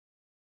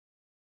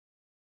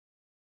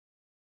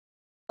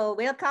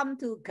Welcome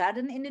to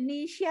Garden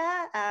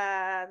Indonesia.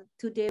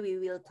 Today we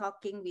will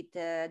talking with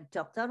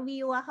Dr.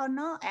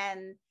 Wiwahono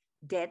and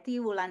Deti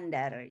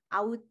Wulandari.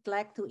 I would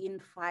like to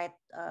invite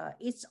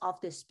each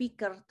of the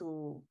speaker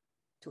to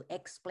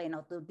explain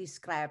or to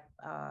describe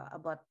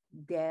about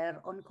their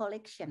own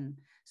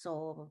collection.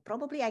 So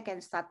probably I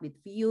can start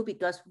with you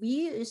because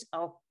we is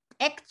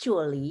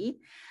actually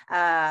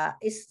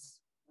is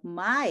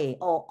my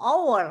or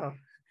our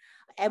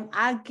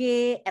MAG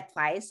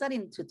advisor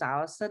in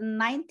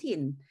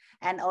 2019.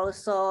 And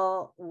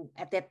also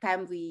at that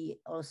time, we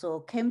also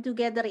came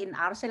together in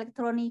Ars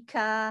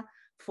Electronica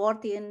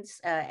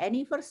 14th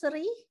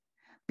anniversary.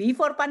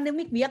 Before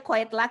pandemic, we are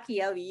quite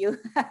lucky,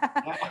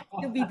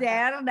 to be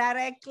there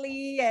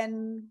directly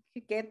and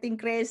getting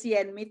crazy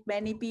and meet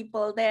many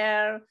people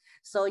there.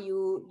 So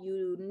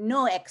you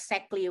know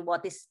exactly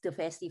what is the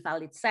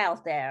festival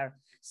itself there.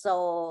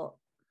 So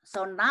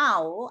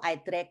now I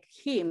drag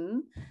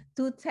him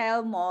to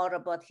tell more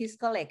about his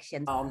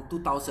collection. Around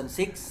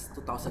 2006,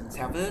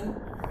 2007,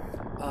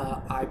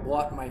 I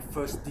bought my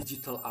first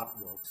digital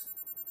artworks.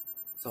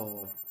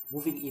 So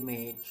moving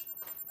image,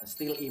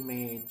 still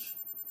image,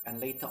 and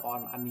later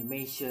on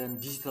animation,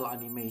 digital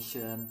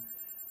animation,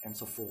 and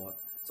so forth.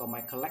 So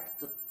my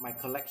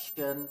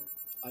collection,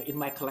 in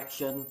my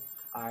collection,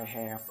 I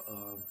have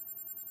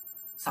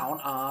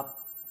sound art,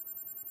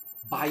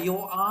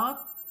 bio art,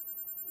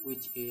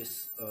 which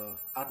is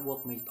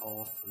artwork made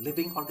of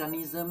living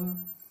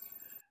organism,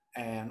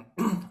 and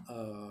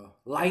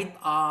light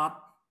art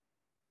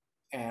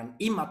and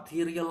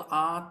immaterial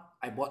art.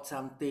 I bought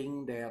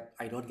something that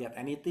I don't get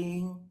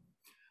anything.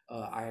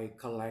 I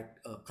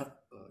collect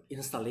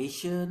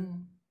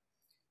installation.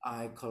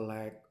 I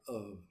collect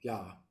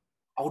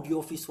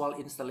audiovisual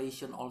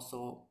installation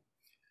also,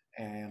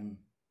 and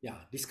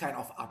this kind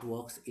of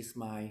artworks is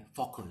my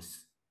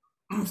focus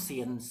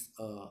since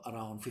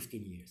around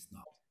 15 years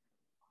now.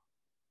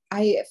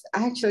 I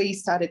actually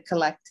started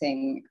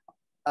collecting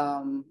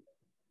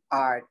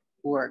art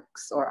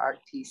works or art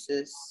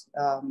pieces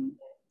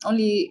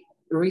only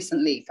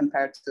recently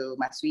compared to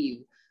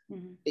Masuyu,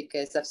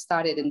 because I've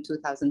started in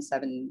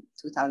 2007,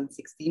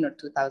 2016 or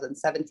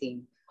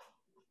 2017.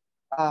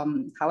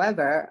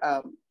 However,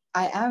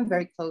 I am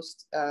very close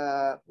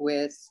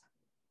with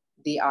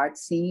the art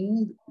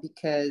scene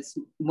because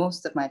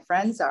most of my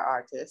friends are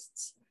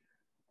artists,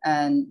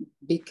 and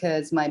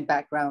because my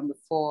background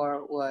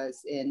before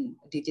was in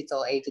a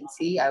digital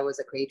agency, I was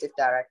a creative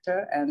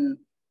director, and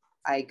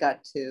I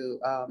got to,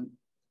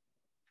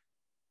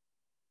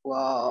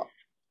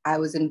 I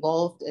was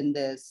involved in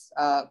this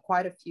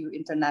quite a few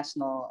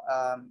international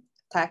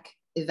tech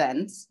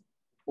events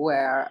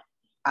where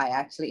I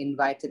actually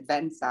invited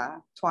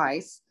Vensa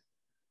twice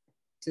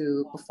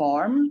to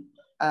perform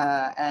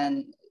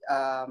and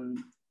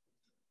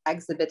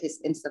exhibit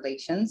his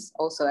installations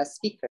also as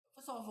speaker.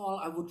 First of all,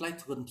 I would like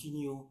to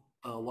continue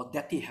what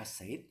Deti has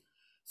said.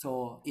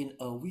 So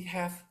we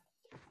have,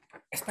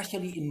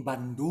 especially in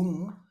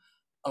Bandung,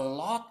 a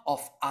lot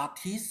of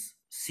artists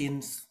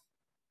since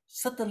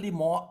certainly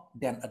more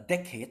than a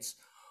decade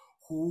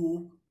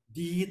who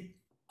did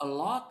a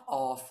lot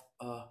of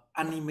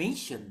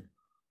animation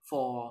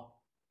for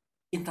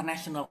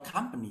international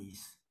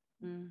companies.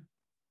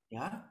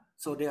 Yeah,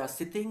 so they are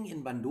sitting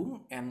in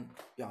Bandung and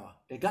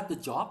they got the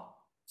job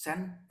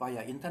sent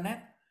via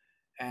internet,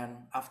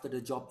 and after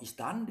the job is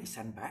done, they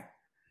send back.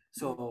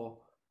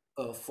 So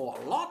for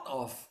a lot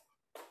of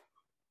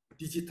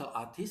digital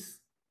artists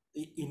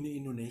in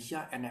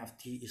Indonesia,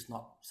 NFT is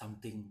not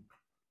something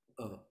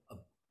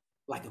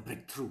like a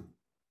breakthrough.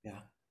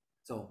 Yeah.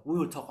 So we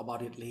will talk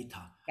about it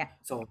later. Yeah.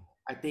 So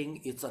I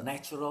think it's a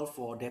natural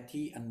for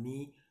Deti and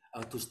me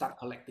to start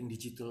collecting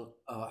digital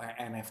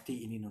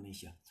NFT in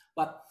Indonesia.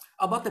 But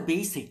about the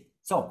basic,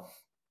 so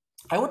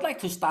I would like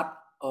to start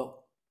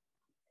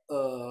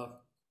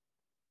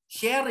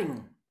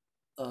sharing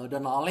the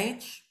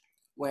knowledge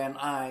when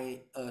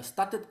I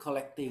started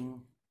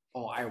collecting,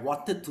 or I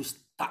wanted to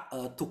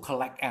start to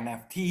collect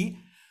NFT.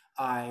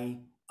 I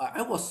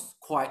was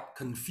quite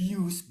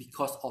confused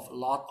because of a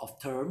lot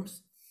of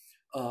terms.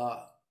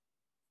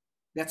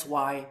 That's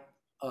why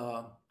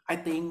I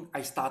think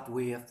I start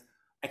with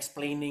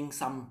explaining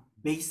some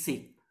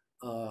basic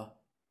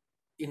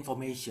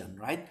information,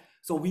 right?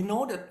 So we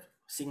know that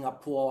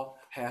Singapore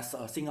has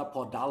a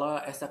Singapore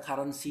dollar as a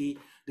currency.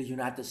 The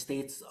United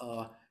States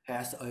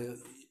has a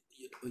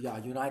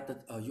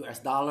United US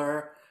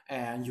dollar,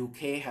 and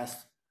UK has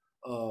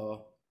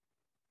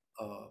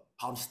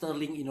pound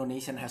sterling.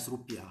 Indonesian has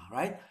rupiah,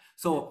 right?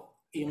 So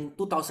in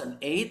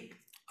 2008,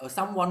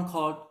 someone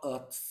called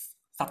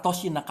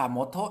Satoshi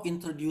Nakamoto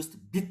introduced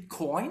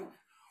Bitcoin,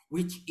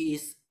 which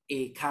is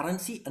a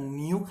currency, a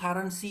new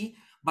currency,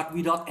 but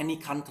without any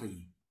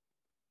country.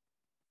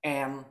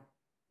 And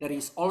there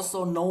is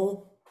also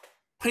no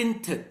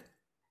printed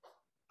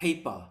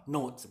paper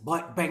notes,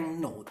 bank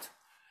note,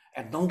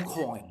 and no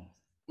coin,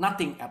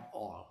 nothing at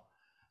all.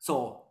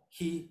 So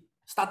he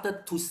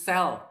started to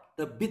sell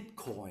the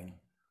Bitcoin.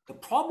 The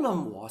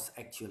problem was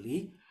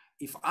actually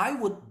if I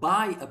would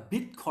buy a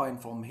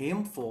Bitcoin from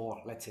him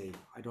for, let's say,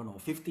 I don't know,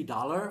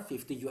 $50,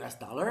 50 US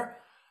dollar,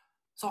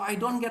 so I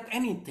don't get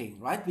anything,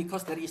 right?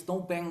 Because there is no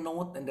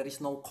banknote and there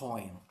is no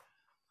coin.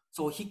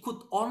 So he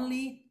could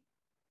only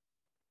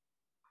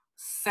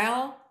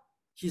sell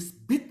his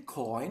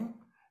Bitcoin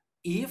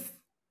if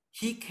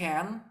he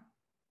can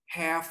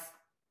have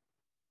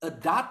a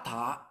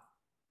data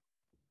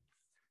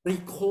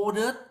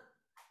recorded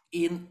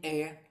in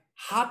a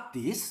hard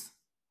disk,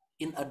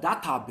 in a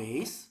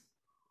database,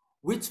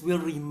 which will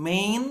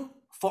remain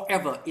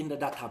forever in the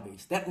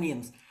database. That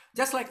means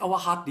just like our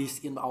hard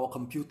disk in our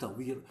computer,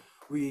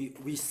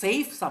 we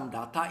save some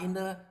data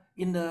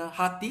in the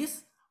hard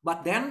disk,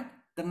 but then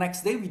the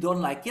next day we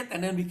don't like it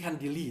and then we can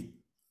delete.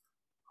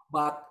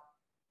 But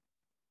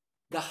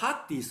the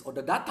hard disk or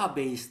the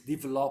database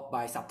developed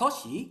by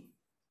Satoshi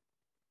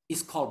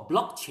is called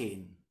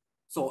blockchain.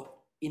 So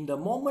in the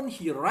moment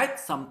he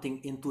writes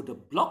something into the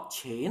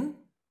blockchain,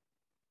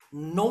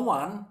 no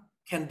one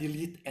can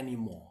delete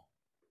anymore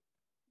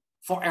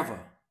forever,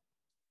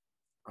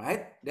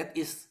 right? That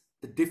is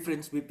the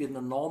difference between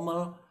the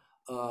normal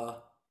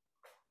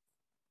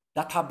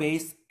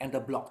database and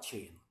the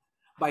blockchain.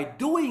 By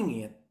doing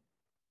it,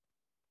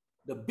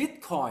 the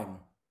Bitcoin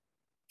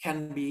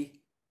can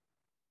be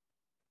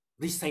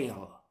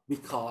resale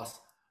because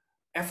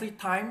every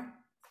time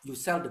you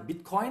sell the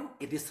Bitcoin,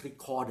 it is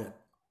recorded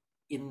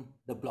in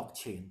the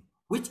blockchain,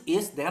 which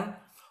is then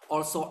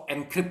also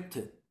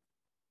encrypted,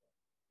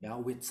 yeah,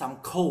 with some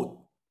code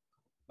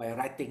by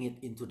writing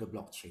it into the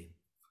blockchain.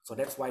 So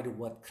that's why the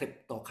word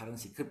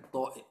cryptocurrency,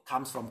 crypto, it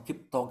comes from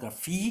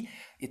cryptography.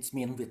 It's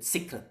mean with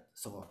secret.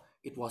 So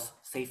it was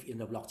saved in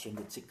the blockchain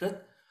with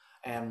secret.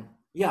 And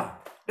yeah,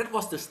 that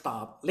was the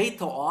start.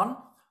 Later on,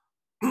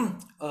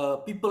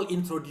 people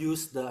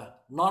introduced the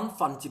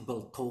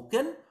non-fungible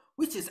token,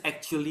 which is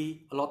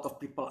actually, a lot of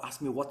people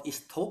ask me, what is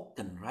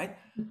token, right?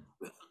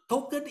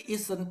 Token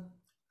is a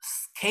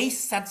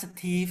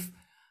case-sensitive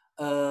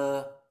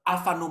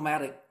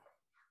alphanumeric.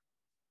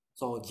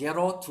 So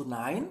 0 to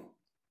 9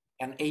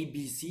 and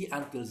ABC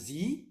until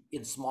Z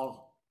in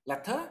small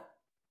letter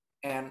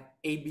and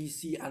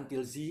ABC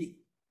until Z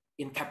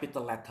in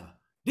capital letter.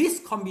 This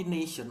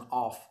combination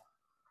of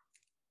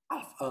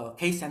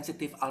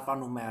case-sensitive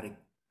alphanumeric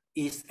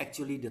is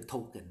actually the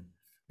token,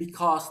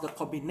 because the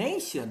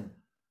combination,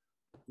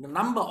 the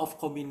number of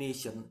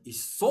combination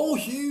is so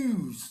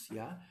huge,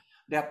 yeah,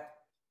 that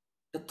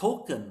the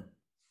token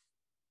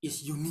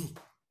is unique.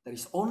 There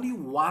is only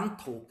one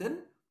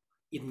token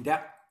in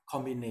that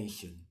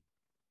combination.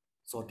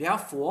 So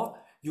therefore,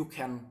 you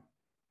can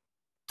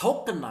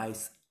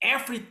tokenize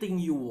everything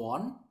you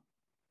want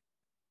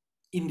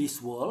in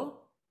this world,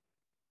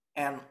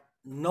 and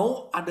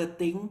no other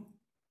thing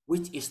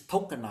which is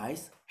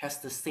tokenized has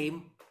the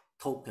same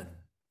token.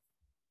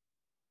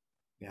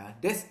 Yeah,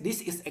 this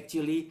is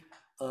actually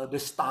the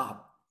start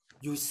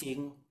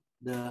using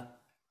the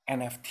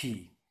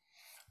NFT.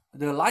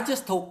 The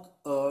largest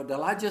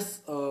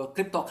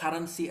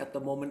cryptocurrency at the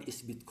moment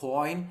is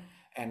Bitcoin,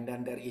 and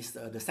then there is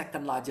the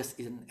second largest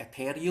in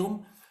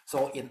Ethereum.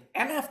 So in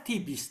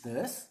NFT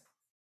business,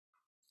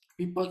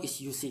 people is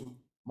using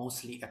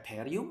mostly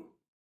Ethereum,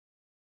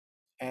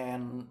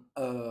 and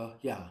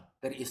yeah,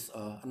 there is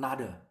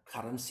another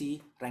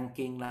currency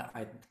ranking.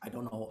 I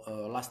don't know.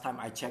 Last time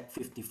I checked,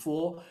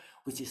 54,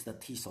 which is the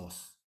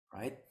Tezos,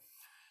 right?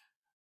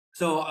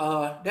 So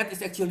that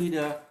is actually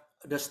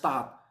the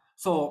start.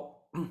 So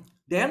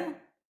then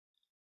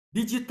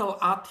digital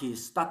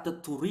artists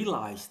started to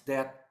realize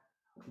that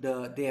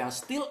their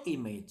still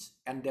image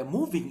and their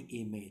moving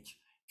image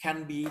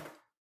can be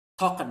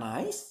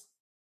tokenized,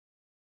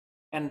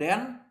 and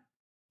then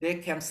they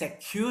can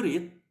secure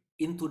it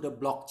into the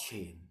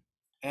blockchain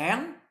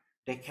and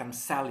they can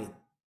sell it,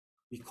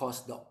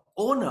 because the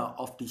owner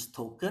of this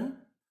token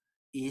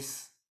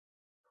is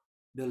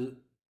the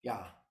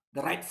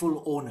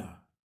rightful owner.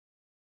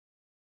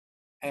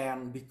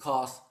 And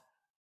because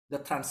the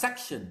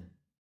transaction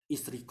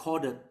is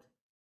recorded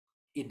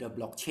in the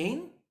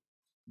blockchain,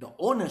 the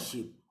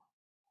ownership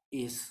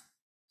is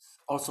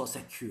also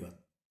secured,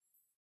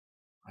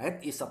 right?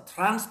 It's a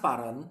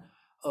transparent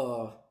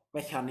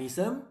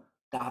mechanism,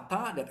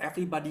 data that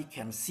everybody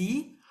can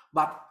see,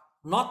 but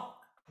not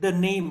the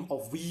name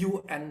of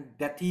Viu and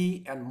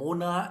Deti and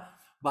Mona,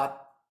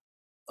 but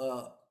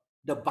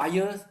the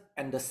buyer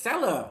and the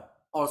seller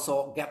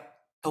also get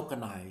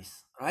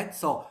tokenized, right?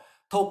 So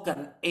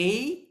token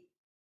A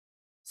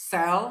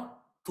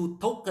sell to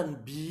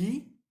token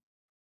B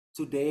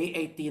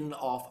today, 18th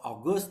of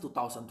August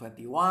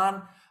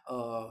 2021,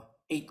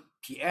 8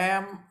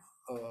 p.m.,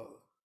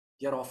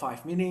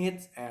 05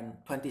 minutes and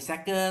 20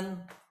 seconds,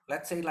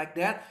 let's say like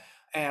that,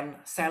 and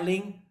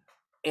selling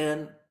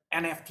an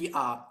NFT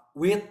art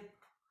with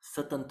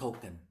certain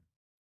token.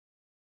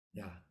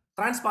 Yeah,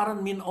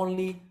 transparent mean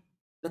only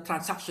the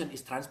transaction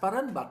is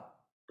transparent, but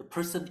the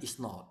person is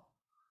not.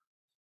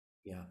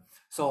 Yeah,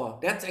 so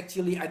that's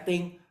actually, I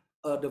think,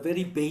 the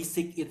very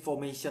basic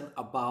information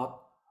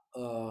about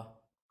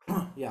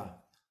yeah,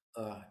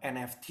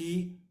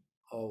 NFT,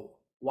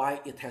 why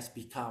it has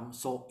become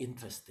so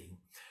interesting.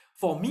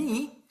 For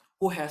me,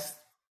 who has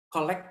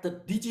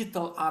collected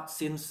digital art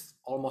since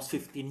almost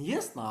 15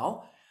 years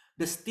now,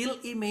 the still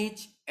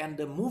image and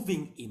the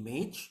moving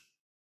image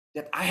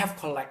that I have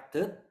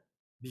collected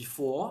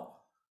before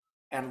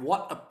and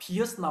what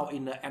appears now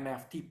in the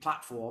NFT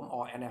platform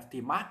or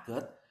NFT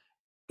market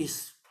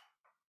is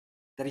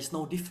there is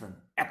no different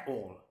at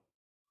all.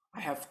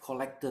 I have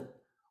collected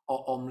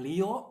Om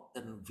Leo,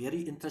 a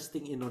very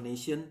interesting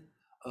Indonesian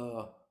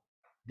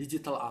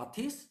digital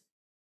artist,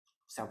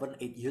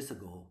 7-8 years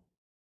ago.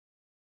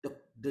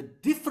 The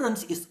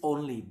difference is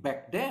only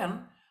back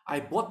then I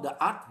bought the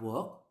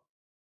artwork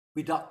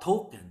without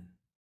token,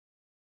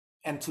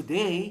 and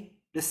today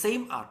the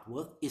same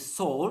artwork is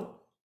sold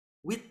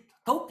with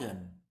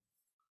token,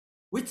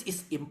 which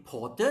is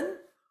important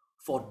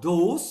for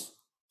those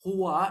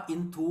who are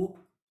into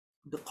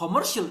the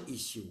commercial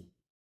issue,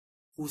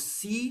 who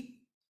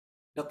see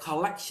the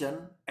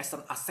collection as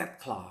an asset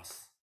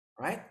class,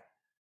 right?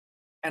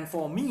 And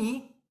for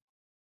me,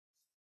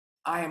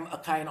 I am a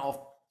kind of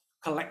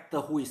collector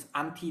who is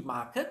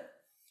anti-market.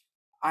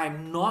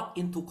 I'm not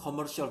into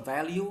commercial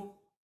value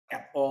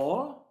at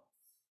all.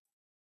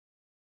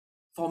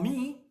 For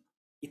me,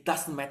 it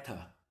doesn't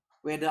matter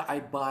whether I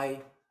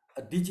buy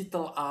a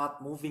digital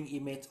art, moving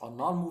image or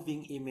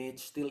non-moving image,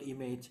 still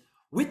image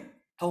with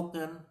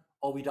token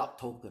or without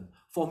token.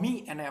 For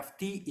me,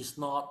 NFT is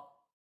not,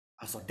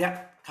 so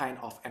that kind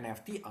of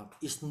NFT art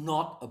is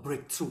not a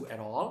breakthrough at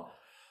all.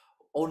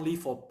 Only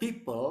for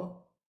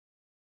people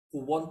who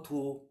want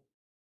to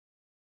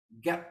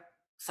get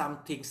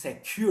something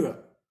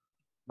secure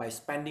by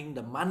spending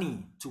the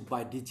money to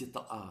buy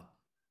digital art.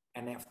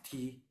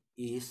 NFT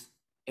is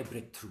a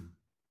breakthrough.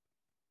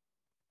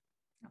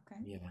 Okay.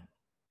 Yeah.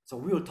 So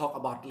we will talk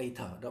about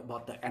later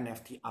about the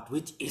NFT art,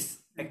 which is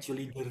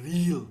actually the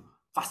real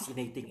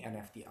fascinating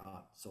NFT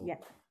art. So Yeah.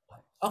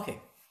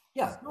 okay.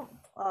 Yeah. So,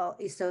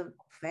 it's a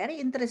very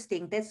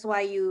interesting. That's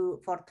why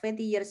you, for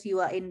 20 years, you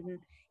are in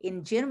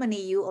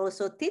Germany. You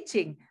also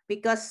teaching,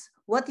 because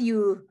what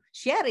you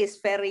share is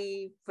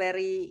very,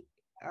 very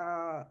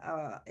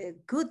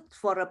good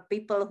for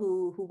people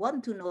who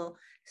want to know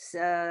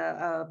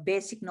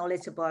basic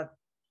knowledge about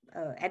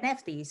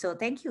NFT. So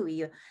thank you,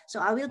 Iyo. So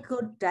I will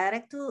go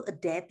direct to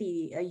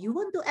Deti. You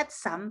want to add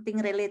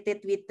something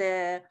related with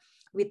the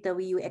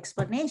Wii U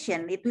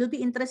explanation? It will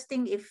be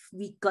interesting if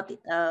we got it,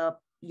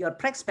 your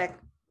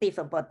perspective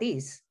about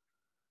this.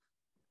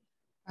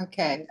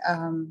 Okay.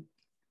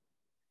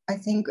 I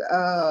think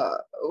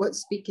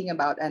speaking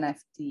about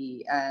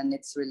NFT and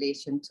its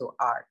relation to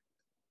art,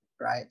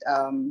 right?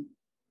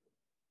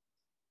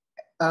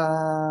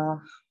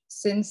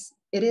 Since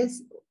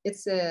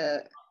it's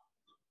a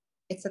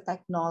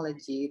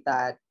technology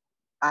that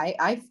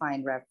I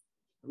find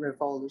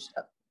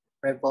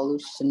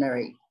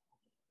revolutionary.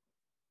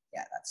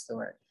 Yeah, that's the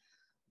word.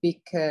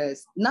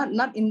 Because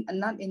not in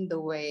the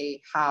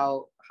way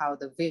how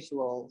the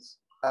visuals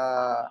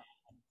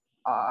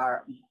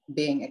are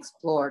being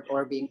explored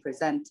or being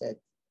presented.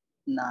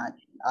 Not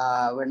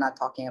we're not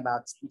talking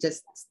about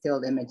just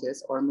still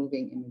images or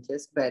moving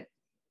images, but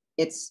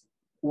it's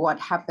what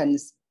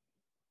happens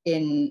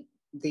in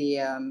the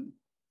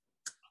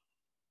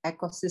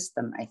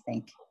ecosystem, I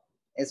think,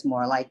 is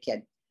more like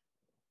it.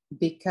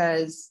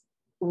 Because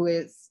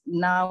with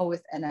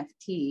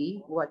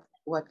NFT, what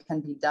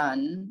can be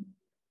done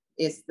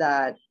is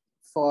that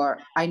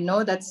I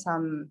know that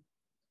some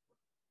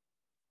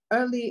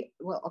early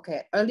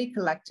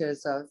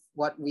collectors of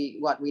what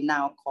we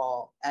now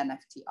call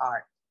NFT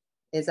art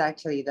is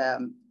actually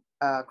the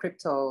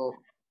crypto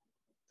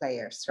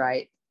players,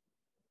 right?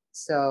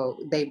 So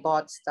they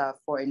bought stuff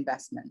for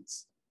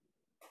investments.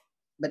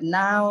 But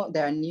now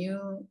there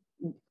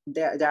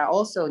are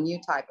also new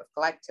type of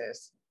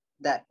collectors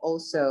that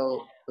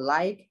also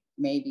like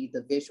maybe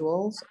the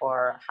visuals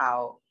or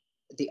how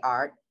the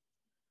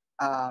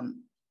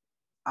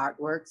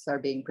artworks are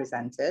being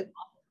presented,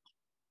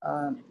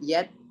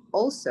 yet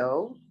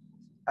also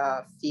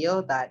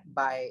feel that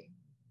by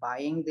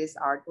buying these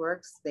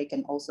artworks, they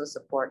can also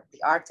support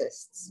the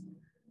artists.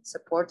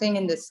 Supporting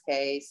in this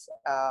case,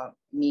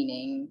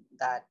 meaning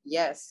that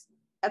yes,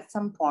 at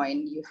some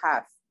point you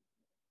have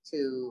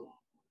to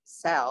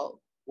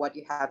sell what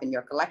you have in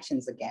your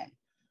collections again,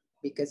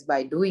 because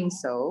by doing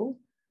so,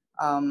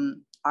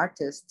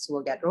 artists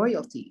will get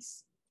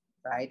royalties,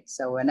 right?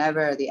 So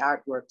whenever the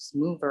artworks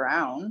move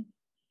around,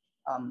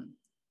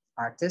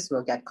 artists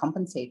will get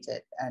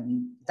compensated,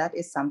 and that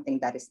is something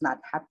that is not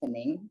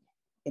happening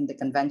in the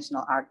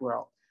conventional art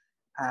world.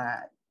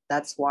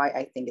 That's why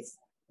I think it's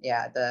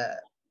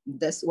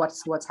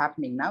what's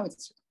happening now.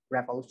 It's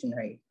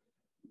revolutionary.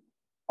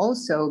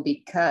 Also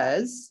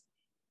because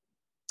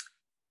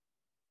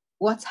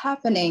what's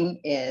happening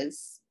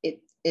is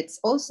it's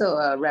also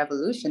a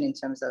revolution in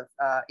terms of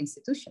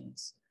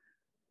institutions.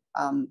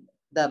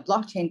 The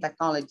blockchain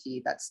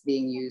technology that's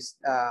being used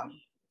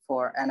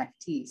for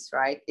NFTs,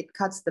 right? It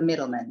cuts the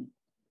middleman.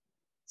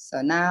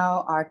 So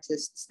now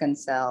artists can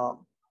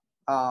sell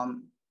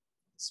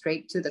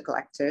straight to the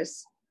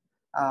collectors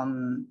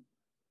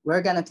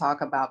we're going to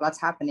talk about what's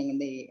happening in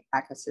the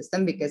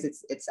ecosystem, because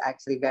it's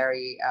actually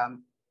very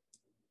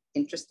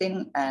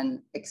interesting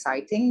and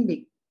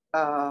exciting.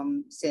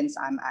 Since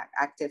I'm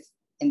active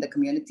in the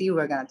community,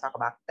 we're going to talk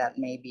about that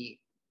maybe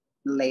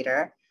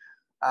later.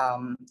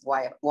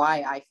 Why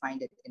I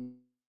find it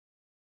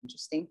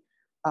interesting.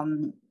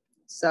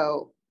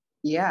 So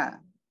yeah,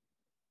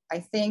 I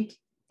think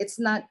it's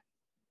not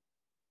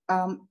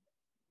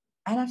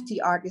NFT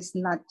art is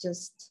not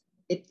just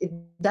it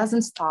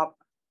doesn't stop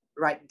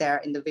right there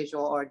in the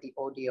visual or the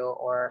audio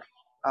or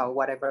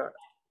whatever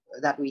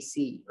that we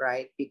see,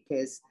 right?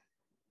 Because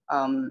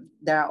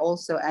there are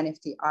also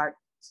NFT art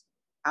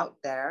out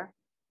there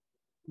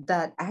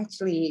that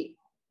actually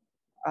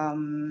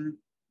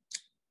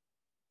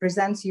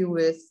presents you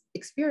with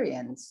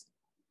experience,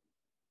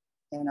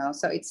 you know.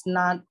 So it's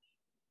not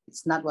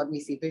what we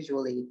see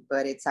visually,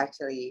 but it's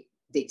actually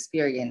the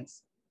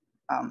experience.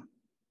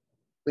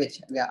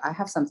 Which, yeah, I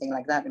have something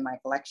like that in my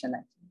collection.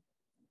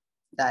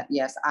 That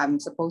yes, I'm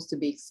supposed to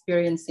be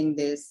experiencing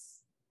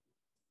this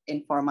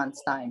in 4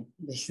 months' time,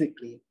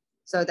 basically.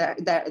 So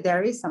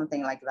there is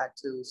something like that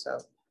too. So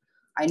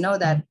I know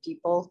that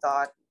people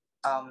thought,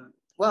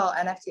 well,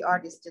 NFT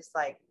art is just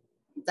like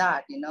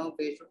that, you know,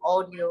 visual,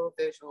 audio,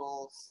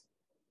 visuals,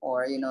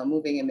 or you know,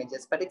 moving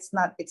images. But it's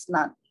not. It's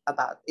not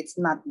that.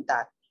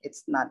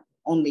 It's not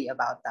only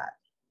about that.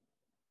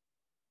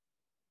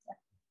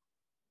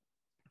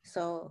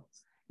 So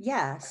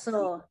yeah,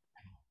 so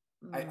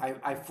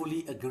I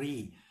fully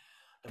agree.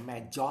 The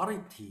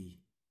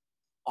majority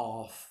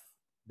of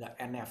the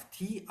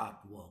NFT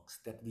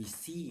artworks that we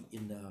see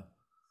in the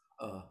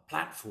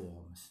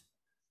platforms,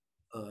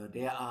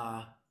 they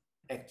are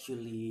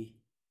actually,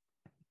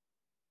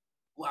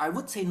 well, I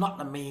would say not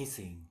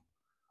amazing.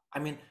 I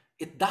mean,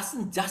 it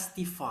doesn't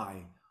justify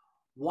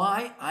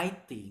why I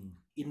think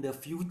in the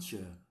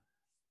future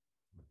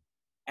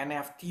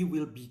NFT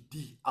will be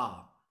the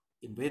art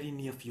in very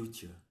near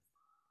future,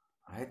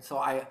 right? So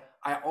I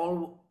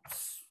all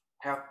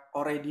have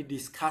already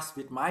discussed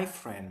with my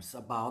friends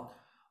about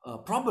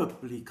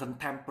probably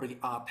contemporary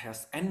art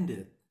has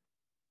ended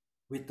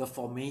with the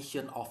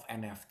formation of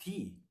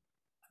NFT.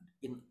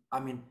 I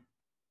mean,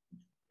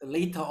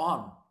 later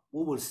on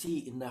we will see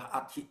in the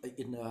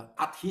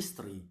art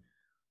history,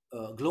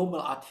 global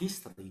art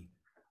history,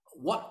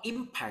 what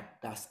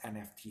impact does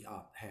NFT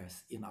art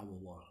has in our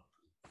world.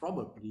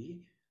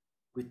 Probably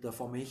with the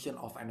formation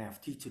of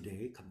NFT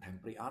today,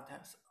 contemporary art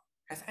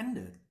has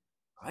ended,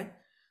 right?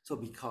 So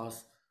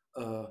because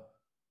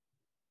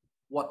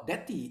what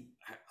Detti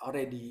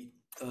already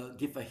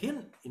give a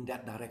hint in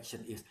that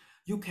direction is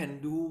you can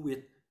do with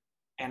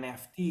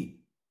NFT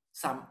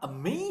some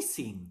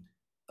amazing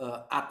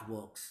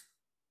artworks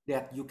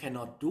that you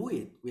cannot do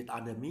it with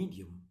other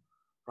medium,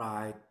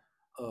 right?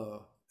 Uh,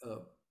 uh,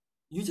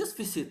 you just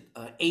visit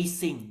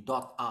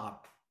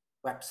async.art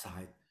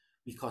website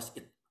because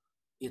it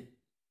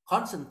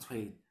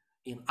concentrate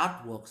in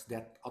artworks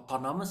that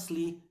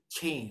autonomously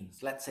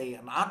change. Let's say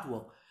an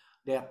artwork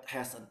that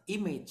has an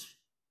image,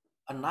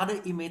 another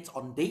image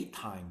on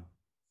daytime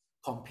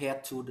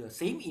compared to the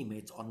same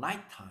image on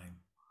nighttime,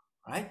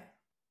 right?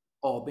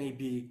 Or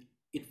maybe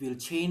it will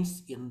change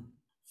in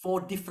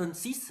 4 different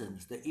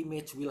seasons. The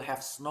image will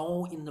have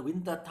snow in the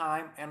winter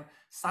time and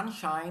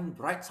sunshine,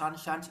 bright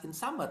sunshine in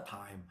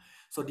summertime.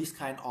 So this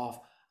kind of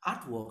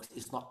artworks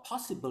is not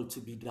possible to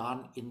be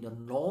done in the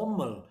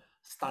normal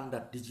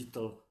standard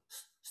digital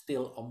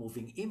still or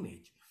moving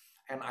image.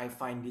 And I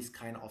find this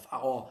kind of,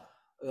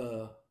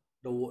 the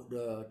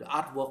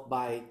artwork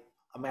by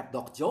Matt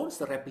Doc Jones,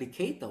 the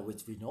replicator,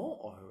 which we know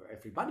or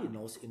everybody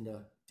knows in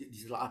the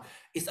digital art,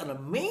 is an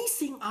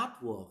amazing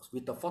artwork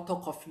with the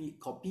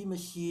copy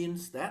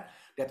machines that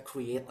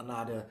create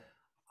another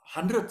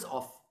hundreds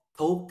of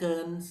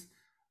tokens,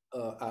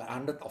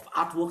 hundreds of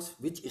artworks,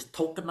 which is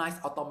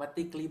tokenized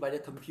automatically by the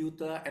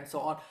computer and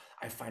so on.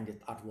 I find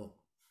it artwork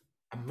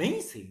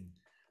amazing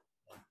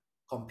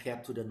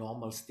compared to the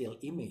normal still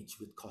image,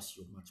 which costs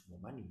you much more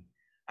money.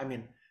 I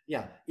mean,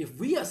 yeah, if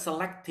we are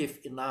selective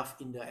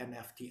enough in the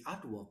NFT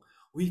artwork,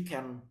 we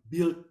can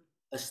build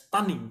a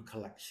stunning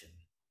collection,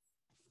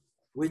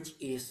 which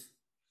is,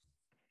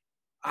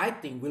 I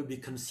think, will be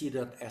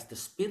considered as the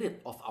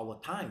spirit of our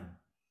time.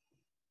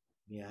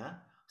 Yeah,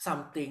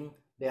 something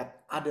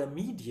that other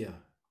media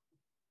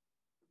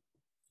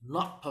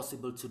not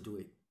possible to do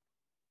it.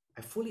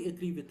 I fully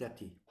agree with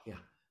that. Yeah.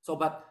 So,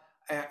 but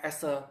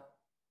as a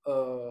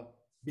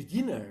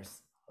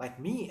beginners like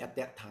me at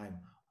that time,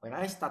 when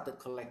I started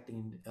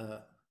collecting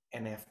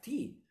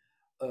NFT,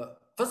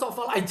 first of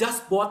all, I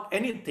just bought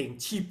anything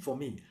cheap for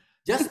me,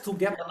 just to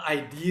get an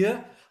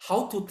idea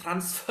how to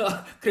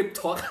transfer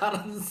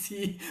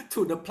cryptocurrency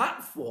to the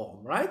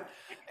platform, right?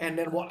 And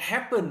then what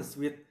happens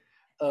with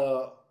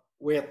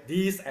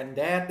this and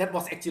that. That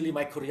was actually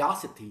my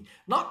curiosity,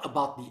 not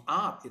about the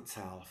art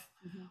itself.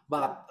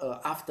 But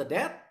after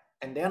that,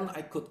 and then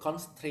I could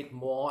concentrate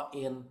more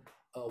in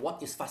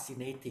what is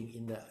fascinating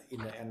in the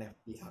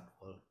NFT art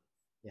world.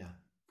 Yeah.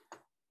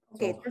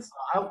 okay,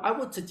 So I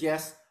would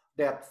suggest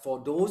that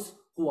for those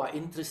who are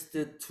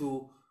interested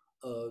to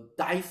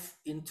dive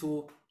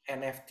into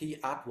NFT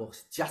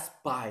artworks, just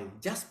buy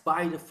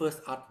the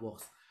first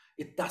artworks.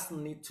 It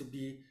doesn't need to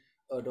be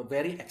the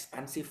very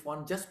expensive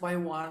one. Just buy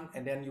one,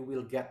 and then you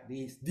will get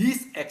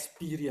this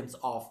experience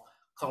of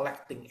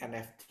collecting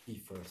NFT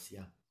first.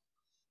 Yeah.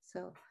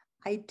 So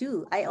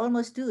I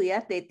almost do,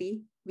 yeah,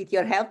 Teti, with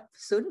your help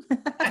soon.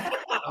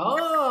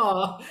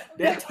 Oh,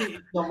 that is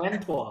your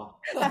mentor.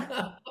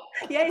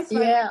 Yeah, it's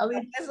my Yeah,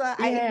 mentor. That's why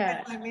I invite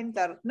yeah. my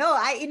mentor. No,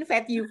 I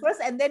invite you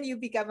first, and then you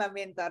become a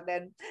mentor.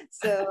 Then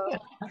so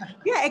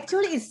yeah,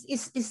 actually,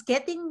 it's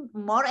getting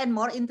more and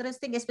more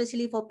interesting,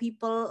 especially for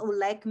people who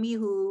like me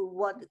who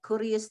want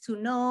curious to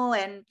know.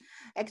 And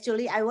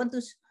actually, I want to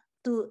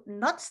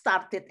not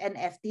start it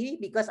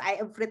NFT because I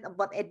am afraid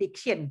about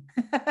addiction.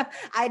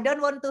 I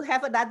don't want to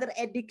have another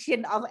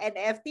addiction of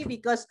NFT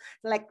because,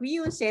 like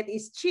you said,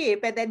 it's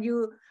cheap, and then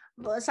you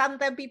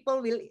sometimes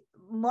people will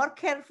more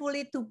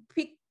carefully to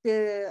pick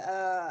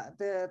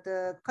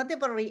the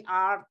contemporary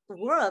art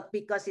work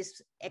because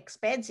it's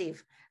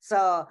expensive.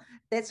 So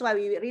that's why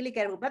we really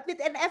careful. But with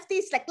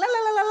NFT, it's like la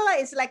la la la la.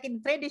 It's like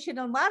in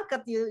traditional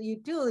market, you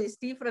do is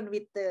different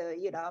with the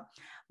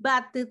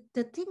But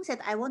the things that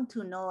I want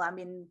to know, I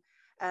mean,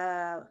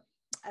 uh,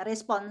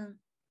 respond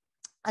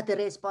at the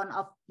response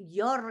of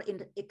your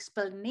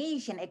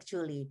explanation.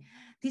 Actually,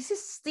 this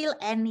is still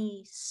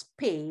any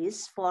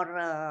space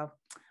for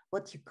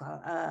what you call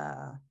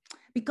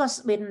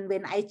because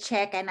when I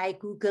check and I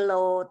Google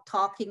or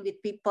talking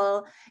with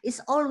people,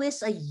 it's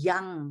always a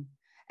young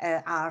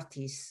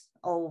artist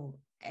or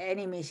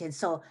animation.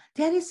 So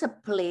there is a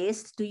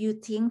place, do you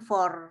think,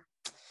 for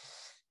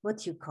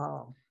what you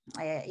call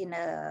in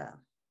a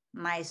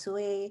nice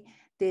way,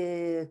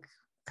 the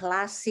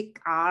classic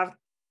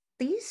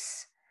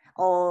artists,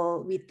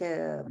 or with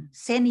the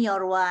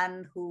senior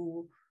one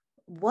who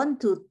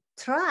want to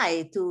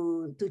try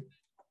to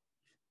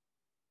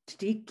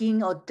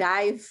digging or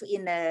dive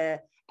in a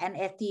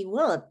NFT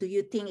world? Do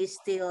you think it's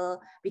still,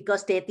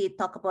 because they did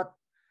talk about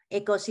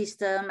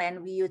ecosystem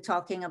and we are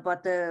talking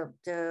about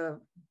the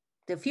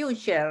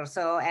future?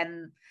 So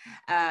and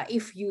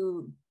if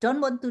you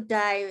don't want to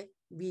die,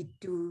 we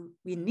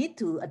need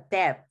to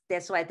adapt.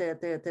 That's why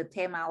the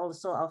theme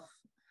also of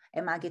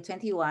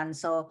MAG21.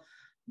 So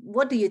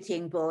what do you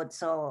think, both?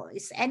 So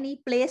is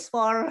any place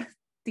for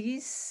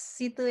this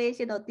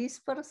situation or this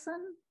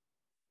person?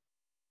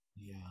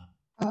 Yeah.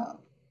 Uh,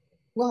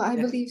 well, I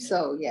That, believe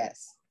so.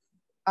 Yes.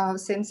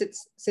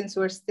 Since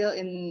we're still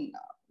in,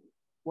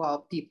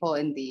 well, people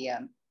in the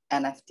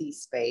NFT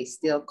space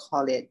still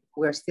call it,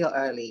 we're still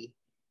early,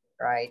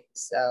 right?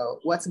 So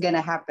what's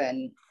gonna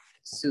happen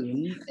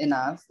soon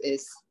enough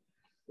is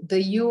the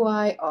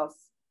UI of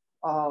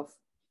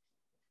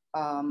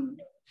um,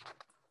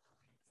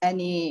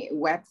 any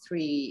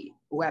Web3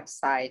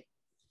 website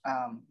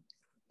um,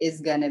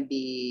 is gonna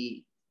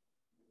be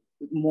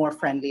more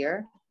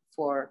friendlier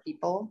for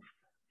people,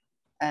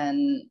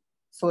 and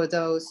for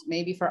those,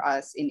 maybe for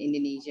us in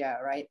Indonesia,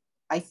 right?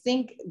 I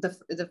think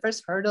the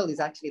first hurdle is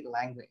actually the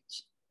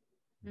language,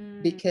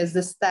 Mm, because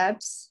the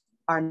steps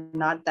are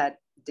not that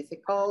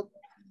difficult.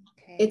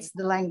 It's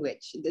okay. the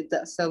language.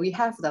 So we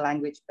have the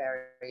language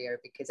barrier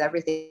because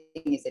everything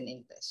is in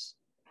English,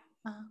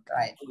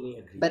 right? Okay.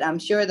 totally But agree. I'm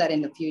sure that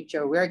in the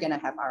future we're gonna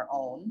have our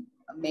own,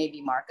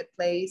 maybe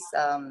marketplace,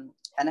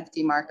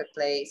 NFT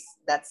marketplace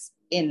that's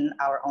in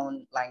our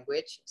own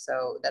language.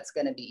 So that's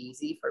gonna be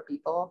easy for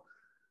people.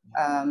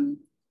 Um,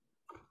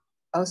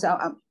 Also,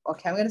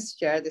 okay, I'm gonna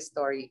share this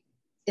story.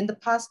 In the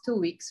past 2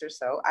 weeks or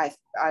so,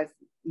 I've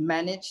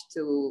managed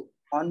to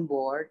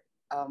onboard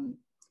um,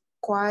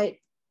 quite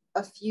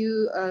a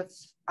few of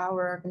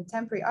our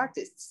contemporary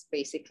artists,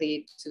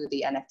 basically, to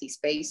the NFT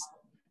space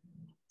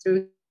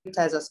through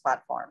Tezo's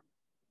platform.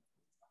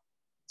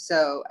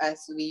 So,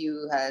 as we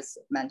has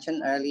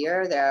mentioned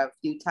earlier, there are a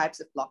few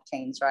types of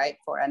blockchains, right,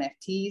 for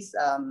NFTs.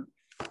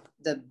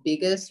 The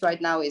biggest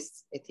right now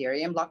is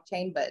Ethereum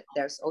blockchain, but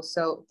there's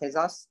also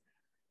Tezos.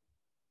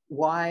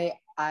 Why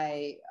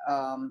I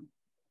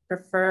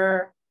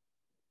prefer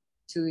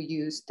to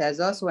use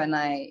Tezos when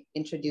I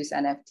introduce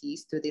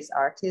NFTs to these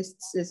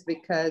artists is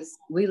because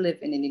we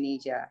live in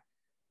Indonesia,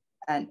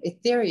 and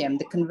Ethereum,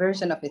 the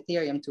conversion of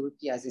Ethereum to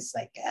rupiahs is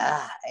like,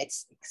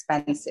 it's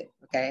expensive.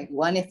 Okay.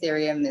 One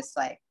Ethereum is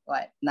like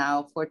what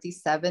now,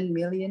 47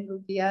 million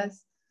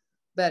rupiahs.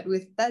 But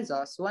with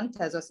Tezos, one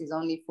Tezos is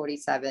only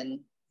 47,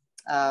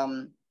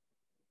 40,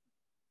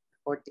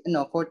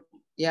 no, 40,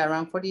 yeah,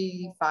 around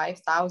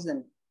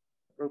 45,000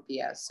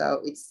 rupiah.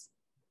 So it's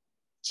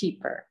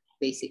cheaper,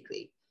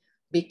 basically,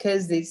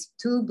 because these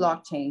two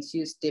blockchains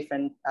use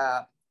different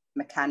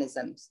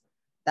mechanisms.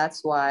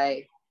 That's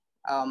why,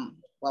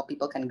 well,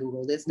 people can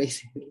Google this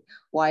basically,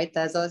 why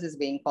Tezos is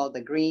being called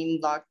the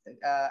green block,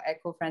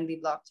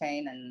 eco-friendly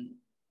blockchain, and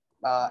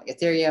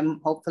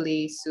Ethereum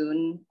hopefully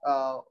soon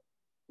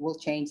will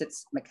change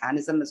its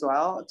mechanism as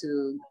well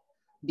to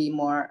be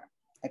more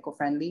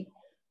eco-friendly.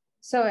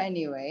 So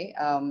anyway,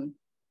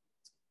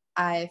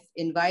 I've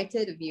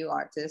invited a few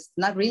artists,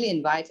 not really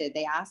invited,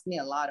 they asked me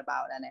a lot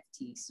about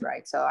NFTs,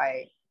 right? So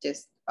I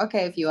just,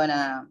 okay, if you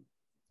wanna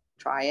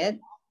try it,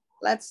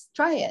 let's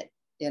try it,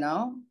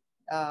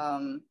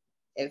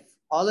 if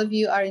all of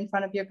you are in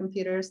front of your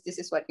computers, this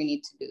is what you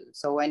need to do.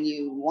 So when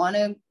you want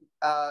to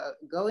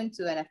go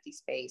into NFT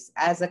space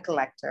as a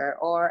collector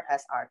or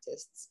as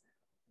artists,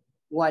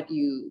 what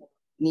you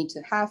need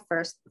to have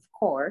first, of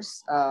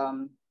course,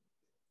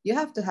 you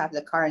have to have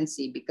the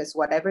currency, because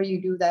whatever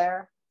you do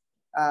there,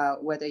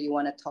 whether you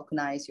want to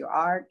tokenize your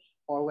art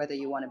or whether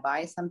you want to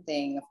buy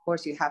something, of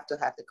course, you have to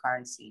have the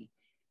currency.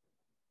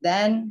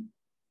 Then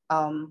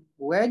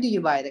where do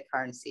you buy the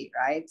currency,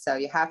 right? So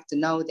you have to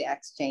know the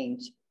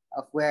exchange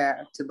of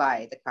where to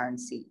buy the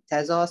currency,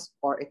 Tezos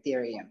or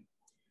Ethereum.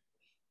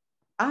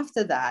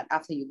 After that,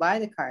 after you buy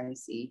the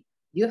currency,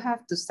 you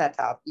have to set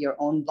up your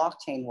own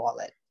blockchain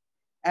wallet.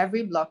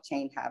 Every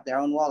blockchain have their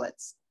own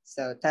wallets.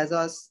 So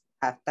Tezos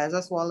have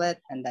Tezos wallet,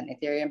 and then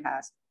Ethereum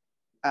has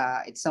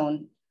its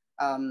own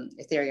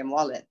Ethereum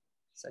wallet.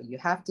 So you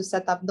have to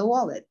set up the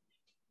wallet.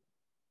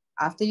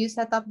 After you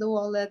set up the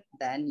wallet,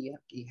 then you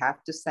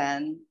have to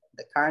send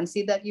the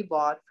currency that you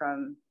bought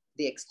from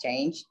the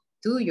exchange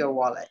to your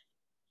wallet.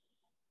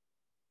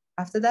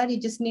 After that, you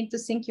just need to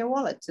sync your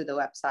wallet to the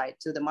website,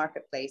 to the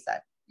marketplace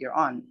that you're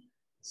on.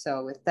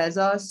 So with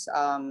Tezos,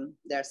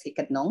 there's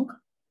Hikatnong,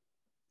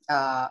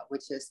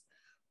 which is,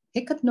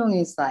 Hikatnong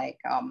is like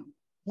a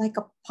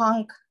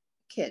punk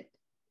kid.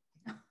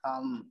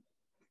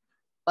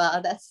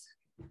 Well, that's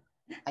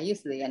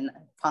usually a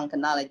punk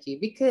analogy,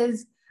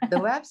 because the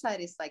website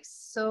is like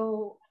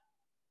so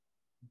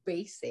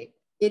basic.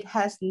 It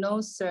has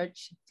no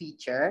search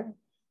feature.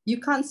 You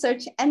can't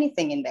search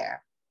anything in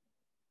there.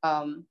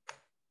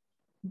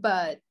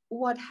 But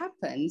what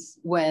happens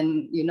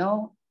when,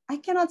 I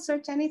cannot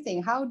search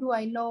anything? How do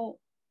I know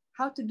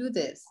how to do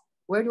this?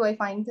 Where do I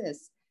find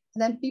this?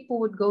 And then people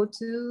would go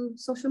to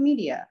social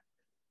media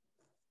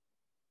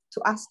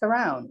to ask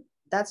around.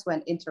 That's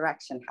when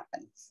interaction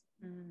happens.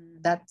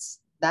 Mm.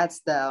 That's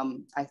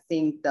the, I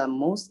think, the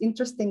most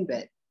interesting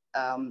bit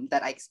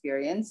that I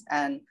experienced.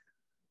 And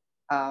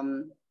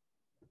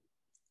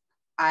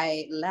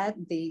I let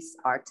these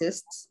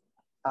artists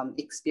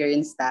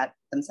experience that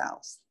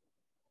themselves.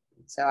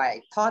 So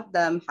I taught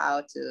them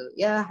how to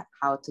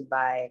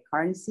buy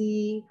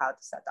currency, how to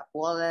set up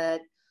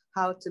wallet,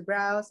 how to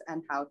browse,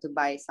 and how to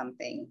buy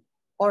something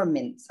or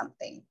mint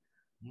something.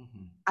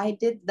 Mm-hmm. I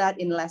did that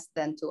in less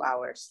than 2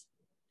 hours.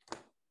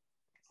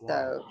 Wow.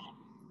 So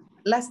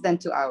less than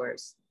 2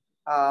 hours.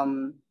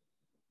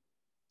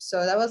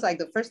 So that was like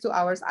the first 2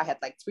 hours, I had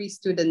like 3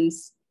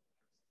 students.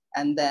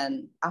 And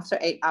then after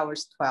 8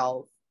 hours,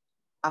 12,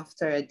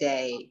 after a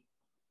day,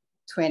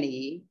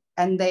 20.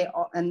 And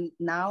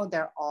now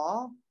they're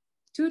all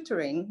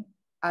tutoring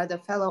other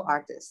fellow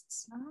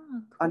artists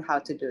on how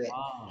to do it.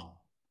 Wow.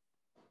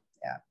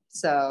 Yeah.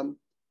 So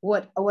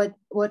what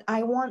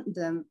I want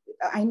them,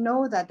 I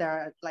know that there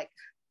are like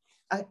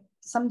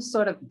some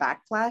sort of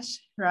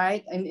backlash,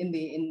 right? In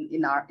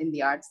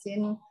the art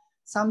scene,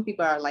 some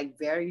people are like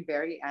very,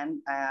 very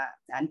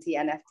anti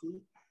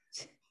NFT,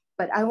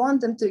 but I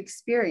want them to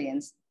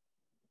experience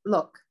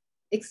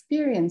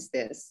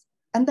this,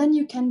 and then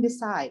you can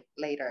decide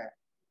later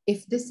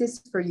if this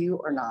is for you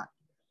or not,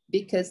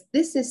 because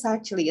this is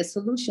actually a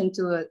solution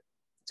to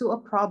a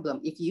problem.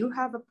 If you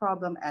have a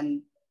problem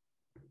and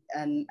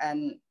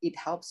it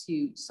helps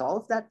you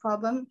solve that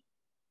problem,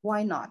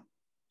 why not?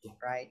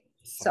 Right?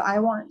 So I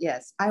want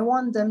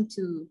them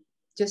to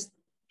just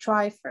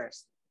try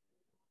first.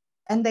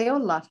 And they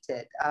all loved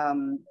it.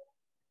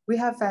 We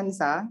have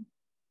Venza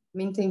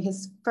minting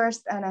his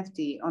first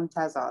NFT on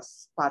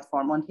Tezos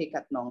platform on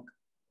Hikatnong.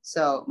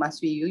 So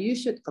Mas Wiyu, you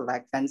should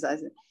collect Venza.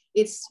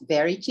 It's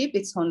very cheap.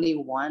 It's only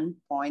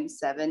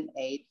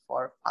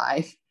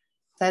 1.7845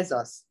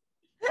 Tezos.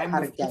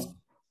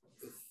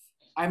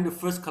 I'm the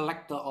first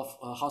collector of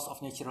House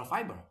of Natural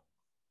Fiber.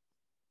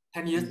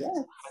 10 years, yes.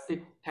 I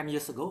think 10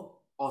 years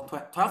ago or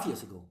 12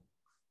 years ago.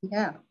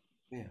 Yeah.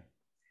 Yeah.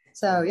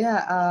 So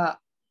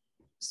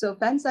so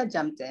Venza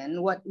jumped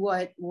in. What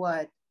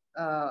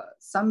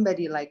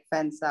somebody like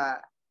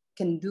Venza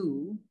can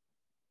do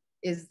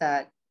is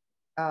that,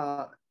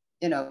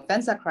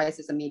 Venza Christ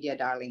is a media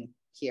darling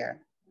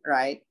here,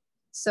 right?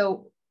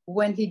 So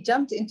when he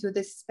jumped into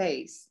this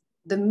space,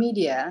 the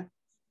media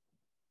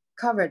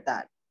covered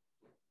that.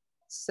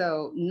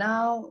 So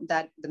now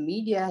that the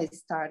media is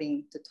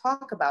starting to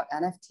talk about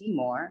NFT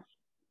more,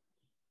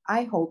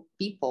 I hope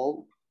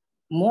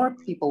more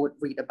people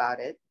would read about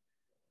it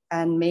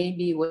and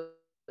maybe would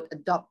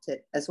adopt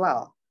it as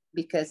well,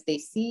 because they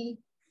see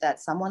that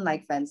someone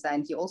like Venza,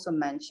 and he also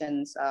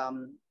mentions a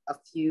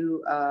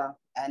few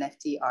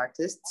NFT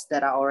artists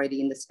that are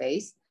already in the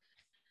space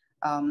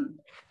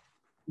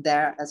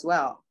there as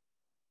well.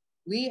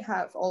 We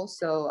have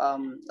also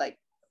like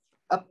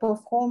a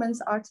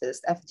performance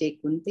artist, FJ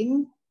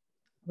Kunting,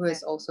 who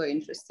is also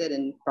interested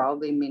in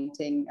probably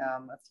minting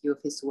a few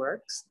of his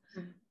works.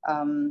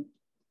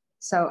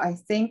 So I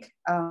think,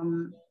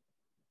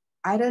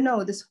 I don't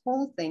know, this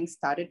whole thing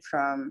started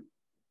from,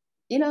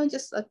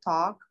 just a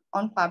talk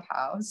on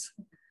Clubhouse.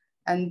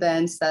 And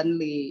then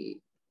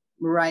suddenly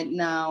right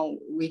now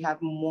we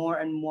have more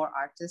and more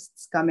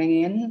artists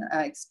coming in,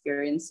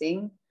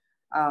 experiencing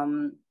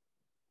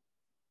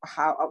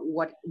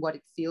what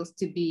it feels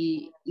to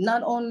be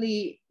not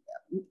only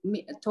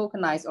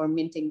tokenized or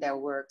minting their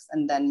works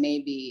and then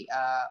maybe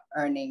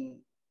earning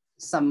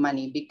some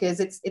money, because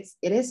it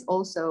is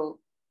also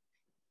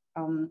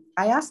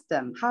I asked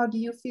them, how do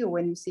you feel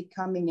when you see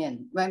coming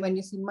in when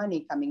you see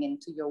money coming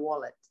into your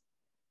wallet,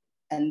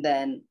 and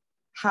then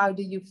how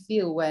do you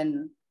feel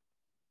when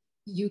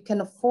you can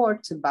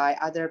afford to buy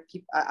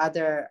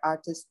other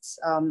artists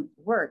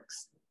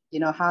works? You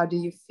know, how do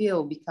you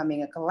feel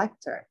becoming a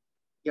collector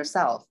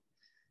yourself?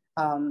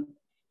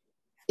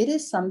 It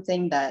is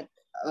something that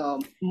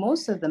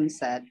most of them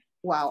said,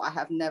 wow, I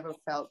have never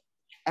felt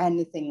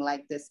anything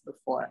like this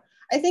before.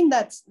 I think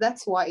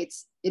that's why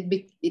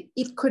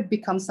it could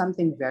become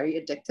something very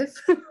addictive.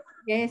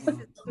 Yes,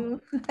 true.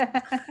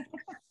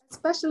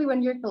 Especially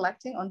when you're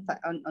collecting on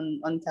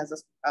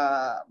Tesla's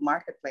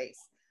marketplace,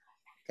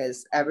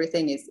 because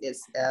everything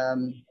is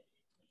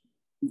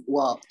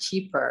well,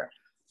 cheaper.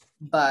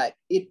 But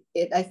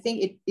I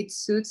think it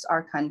suits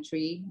our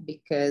country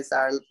because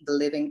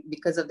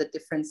because of the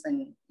difference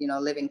in, you know,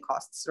 living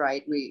costs,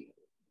 right?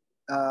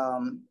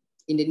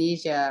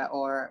 Indonesia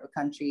or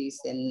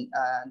countries in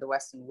the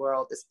Western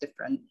world is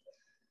different.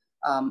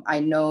 I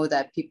know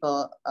that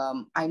people,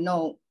 I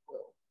know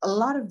a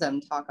lot of them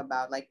talk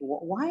about like,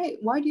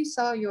 why do you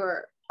sell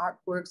your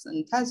artworks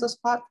on Tesla's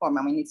platform?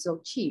 I mean, it's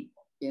so cheap,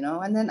 you know?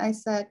 And then I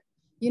said,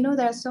 you know,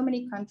 there are so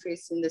many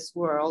countries in this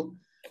world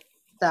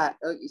that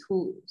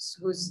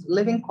whose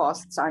living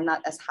costs are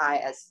not as high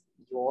as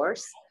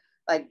yours,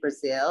 like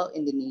Brazil,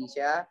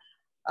 Indonesia.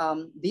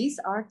 These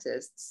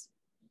artists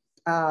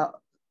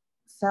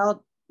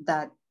felt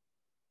that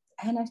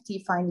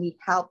NFT finally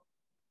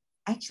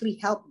actually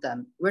helped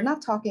them. We're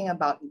not talking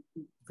about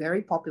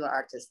very popular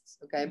artists,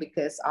 okay?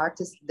 Because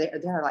artists, there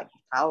are like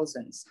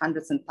thousands,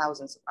 hundreds and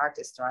thousands of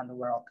artists around the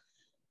world.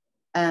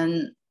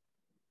 And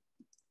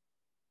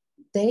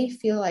they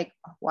feel like,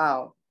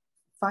 wow,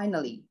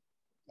 finally,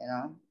 you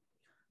know,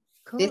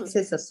 Cool. this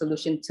is a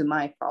solution to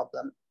my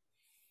problem.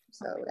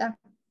 So yeah.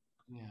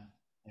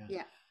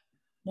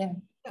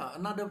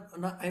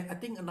 I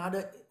think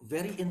another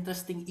very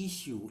interesting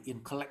issue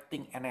in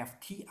collecting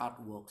NFT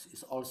artworks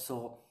is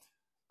also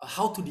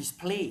how to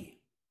display,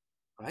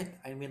 right?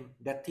 I mean,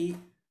 Betty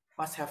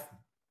must have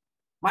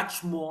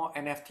much more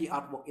NFT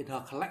artwork in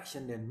her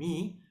collection than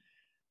me,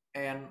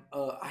 and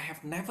I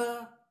have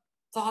never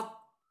thought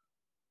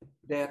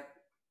that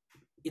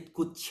it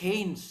could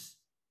change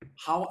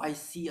how I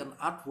see an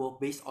artwork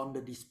based on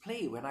the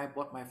display. When I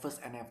bought my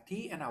first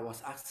NFT, and I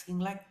was asking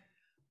like,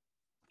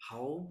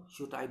 how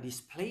should I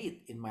display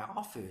it in my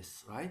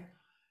office, right?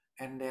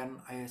 And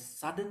then I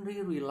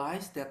suddenly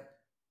realized that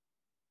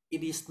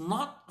it is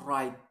not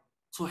right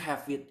to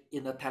have it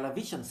in a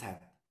television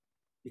set,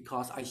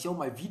 because I show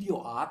my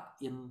video art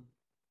in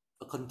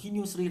a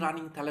continuously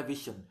running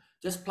television.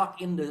 Just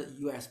plug in the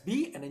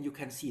USB and then you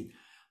can see it.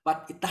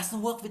 But it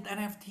doesn't work with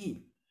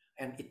NFT.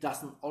 And it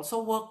doesn't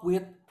also work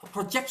with a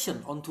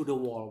projection onto the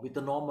wall with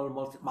the normal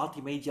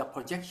multimedia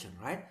projection,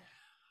 right?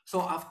 So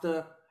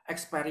after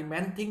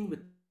experimenting with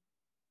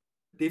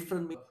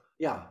different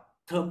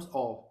terms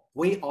or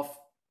way of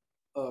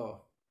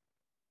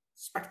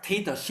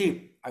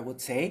spectatorship, I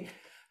would say,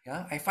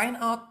 I find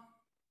out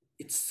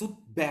it suits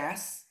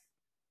best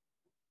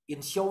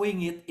in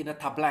showing it in a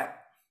tablet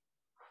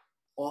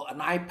or an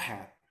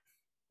iPad,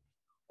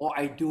 or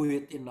I do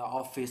it in the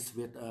office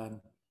with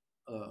a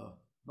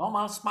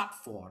normal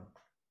smartphone.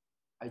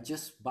 I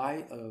just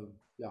buy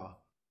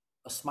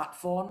a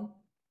smartphone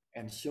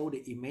and show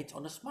the image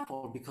on the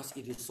smartphone, because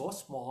it is so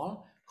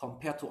small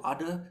compared to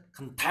other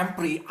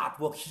contemporary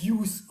artwork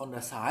huge on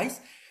the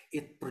size.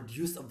 It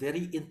produces a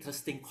very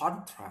interesting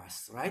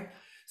contrast, right?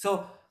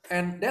 So,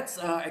 and that's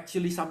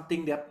actually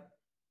something that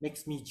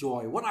makes me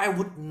joy. What I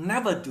would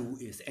never do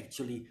is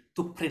actually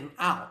to print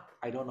out.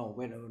 I don't know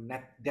whether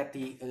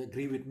Daddy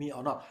agree with me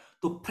or not.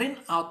 To print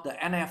out the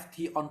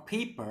NFT on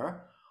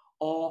paper,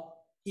 or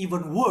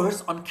even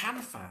worse, on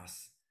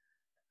canvas,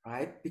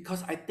 right?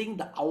 Because I think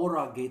the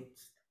aura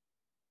gets,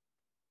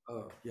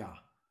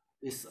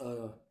 is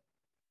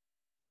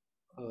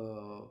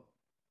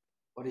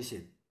what is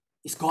it?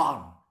 It's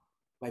gone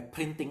by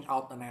printing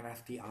out an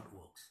NFT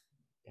artworks.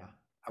 Yeah,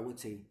 I would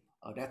say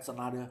that's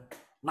another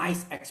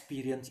nice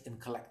experience in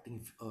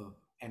collecting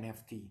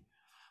NFT.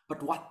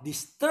 But what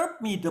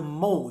disturbed me the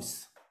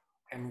most,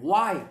 and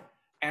why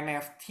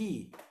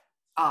NFT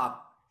art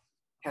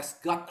has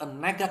got a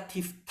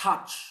negative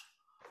touch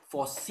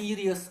for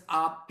serious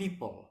art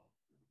people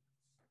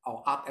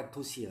or art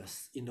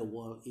enthusiasts in the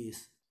world,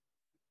 is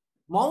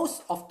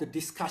most of the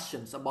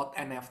discussions about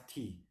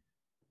NFT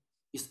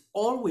is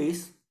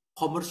always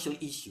commercial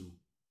issue.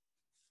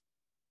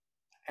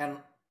 And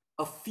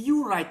a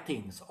few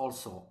writings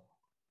also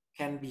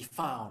can be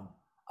found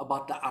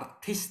about the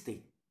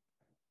artistic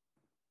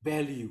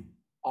value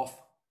of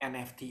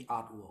NFT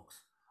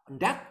artworks. And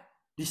that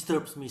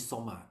disturbs me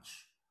so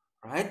much,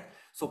 right?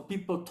 So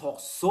people talk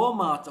so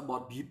much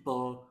about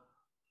people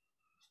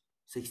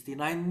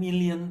 69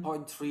 million,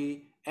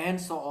 0.3,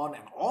 and so on,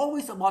 and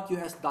always about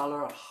US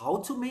dollar, how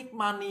to make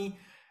money,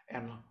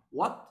 and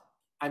what,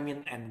 I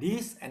mean, and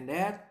this and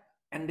that,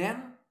 and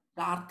then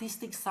the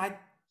artistic side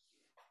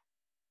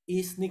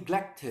is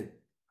neglected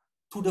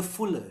to the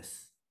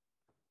fullest,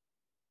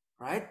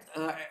 right?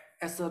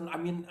 As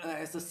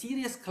a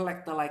serious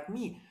collector like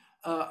me,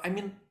 I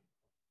mean,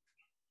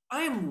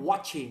 I am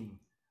watching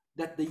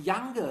that the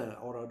younger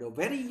or the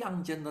very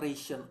young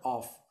generation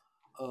of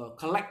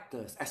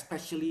collectors,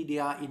 especially they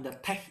are in the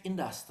tech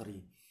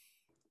industry,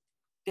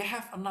 they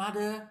have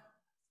another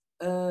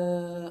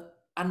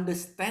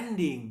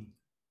understanding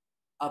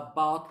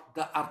about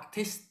the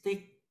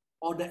artistic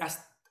or the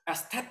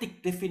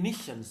aesthetic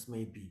definitions,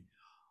 maybe.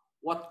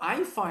 What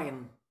I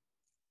find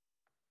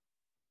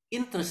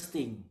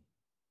interesting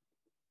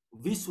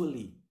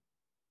visually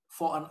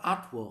for an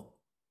artwork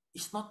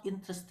is not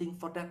interesting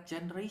for that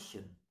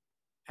generation.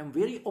 I'm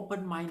very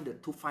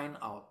open-minded to find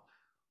out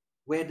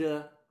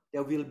whether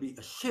there will be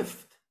a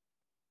shift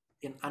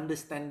in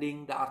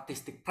understanding the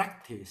artistic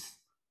practice.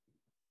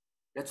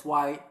 That's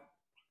why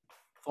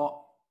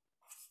for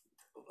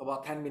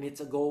about 10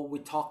 minutes ago, we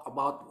talked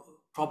about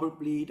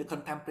probably the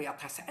contemporary art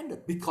has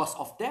ended because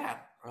of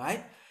that,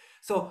 right?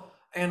 So,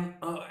 and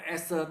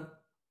as an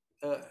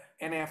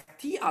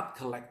NFT art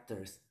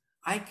collectors,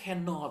 I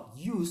cannot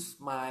use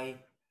my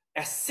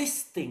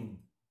existing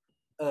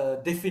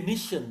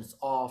definitions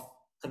of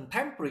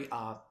contemporary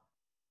art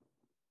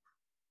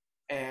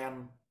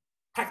and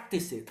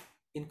practice it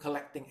in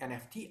collecting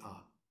NFT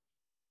art.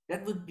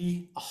 That would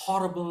be a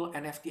horrible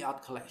NFT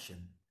art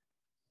collection,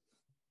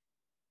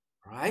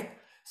 right?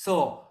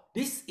 So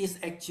this is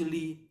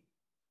actually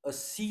a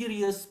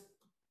serious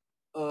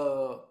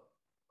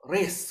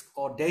risk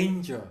or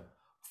danger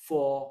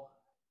for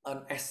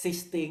an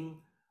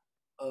existing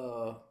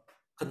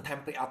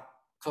contemporary art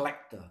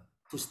collector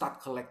to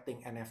start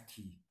collecting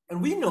NFT.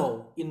 And we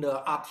know in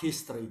the art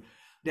history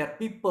that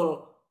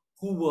people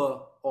who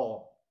were,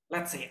 or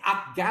let's say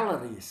art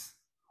galleries,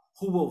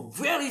 who were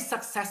very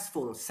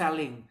successful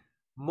selling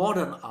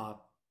modern art,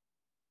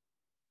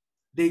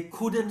 they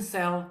couldn't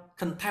sell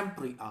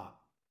contemporary art,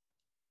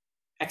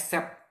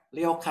 except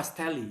Leo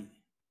Castelli.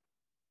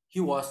 He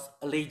was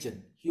a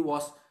legend. He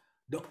was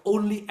the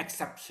only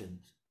exception.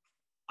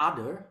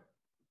 Other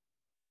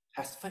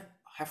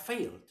have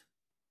failed,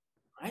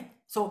 right?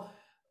 So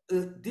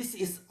this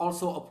is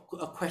also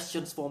a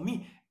question for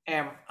me.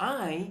 Am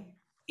I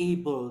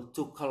able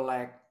to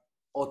collect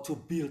or to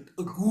build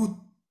a good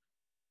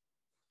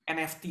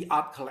NFT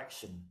art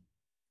collection?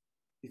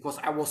 Because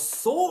I was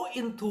so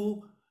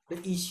into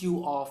the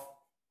issue of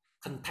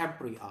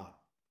contemporary art.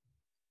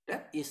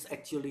 That is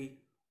actually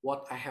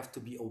what I have to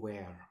be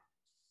aware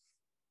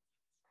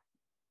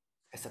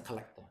as a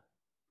collector.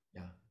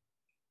 Yeah.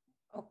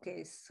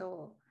 Okay,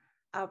 so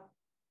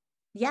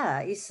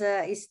yeah, this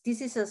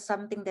is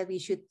something that we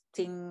should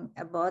think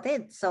about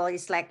it. So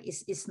it's like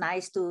it's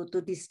nice to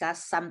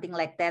discuss something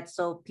like that,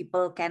 so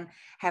people can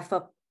have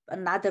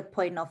another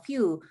point of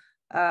view.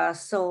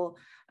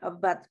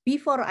 But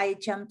before I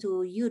jump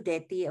to you,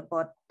 Deti,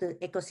 about the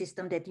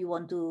ecosystem that you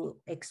want to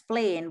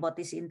explain, what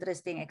is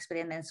interesting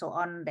experience and so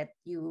on, that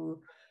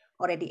you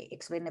already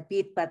explained a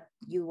bit, but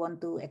you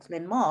want to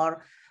explain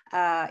more,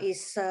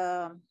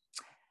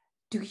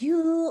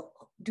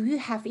 do you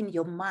have in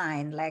your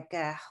mind like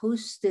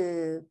who's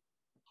the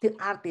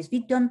artist? We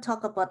don't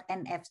talk about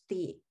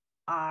NFT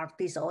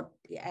artists or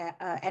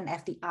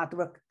NFT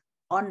artwork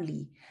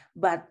only,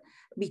 but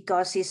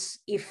because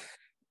if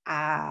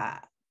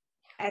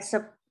as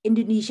a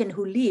Indonesian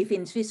who live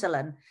in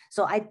Switzerland,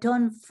 so I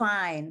don't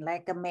find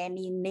like a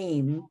many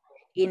name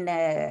in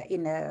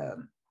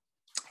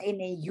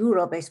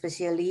Europe,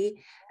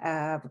 especially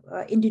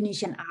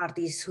Indonesian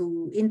artists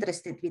who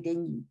interested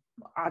within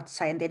art,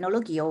 science,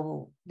 technology,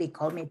 or they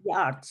call me the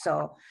art.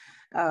 So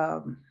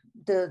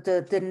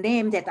the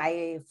name that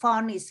I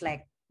found is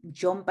like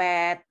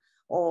Jompet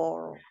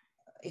or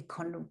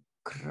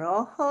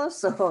Iconogroho,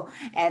 so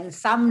and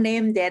some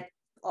name that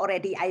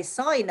already I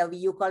saw in a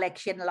VU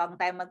collection a long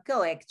time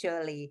ago,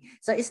 actually.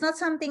 So it's not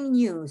something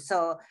new.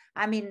 So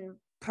I mean,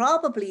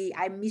 probably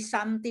I missed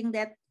something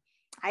that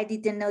I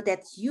didn't know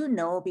that you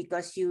know,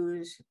 because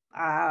you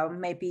are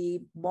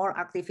maybe more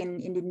active in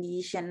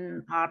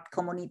Indonesian art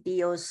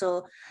community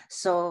also.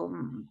 So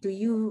do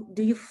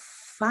you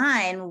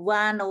find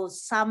one or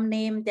some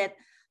name that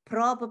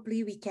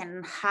probably we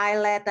can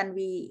highlight, and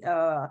we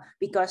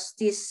because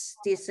this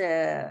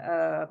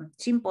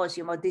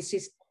symposium or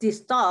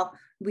this talk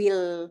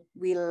will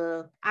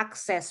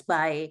access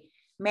by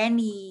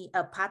many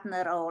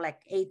partner, or like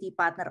 80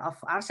 partner of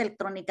Ars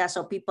Electronica,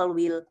 so people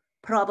will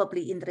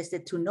probably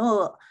interested to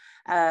know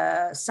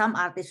some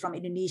artists from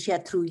Indonesia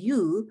through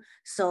you.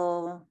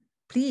 So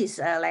please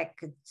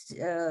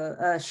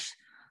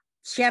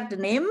share the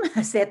name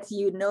that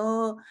you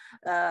know,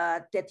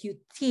 that you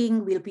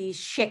think will be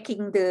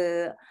shaking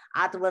the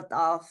art world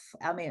of,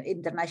 I mean,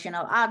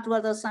 international art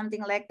world or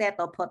something like that,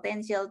 or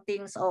potential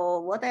things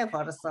or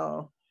whatever.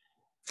 So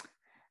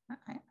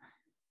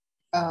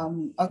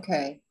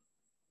Okay.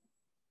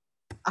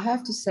 I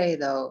have to say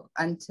though,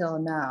 until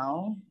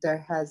now,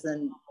 I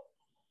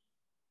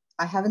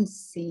haven't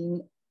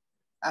seen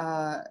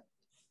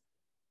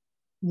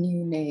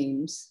new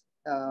names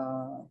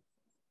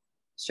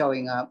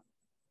showing up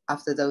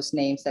after those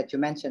names that you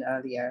mentioned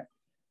earlier,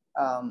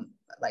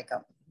 like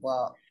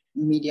well,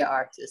 media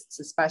artists,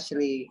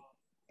 especially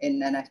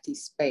in NFT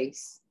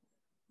space.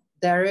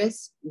 There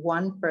is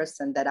one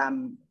person that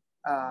I'm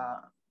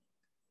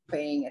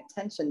paying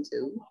attention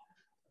to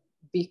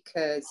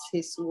because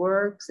his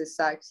works is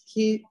like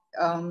he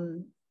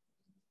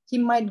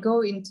might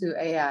go into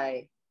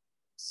AI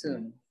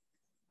soon.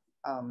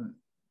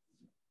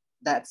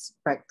 That's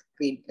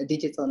practically a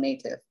digital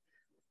native.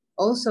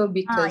 Also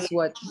because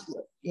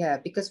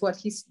because what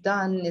he's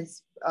done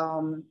is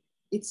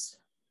it's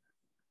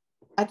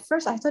at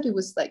first I thought it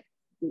was like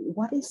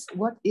what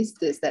is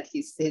this that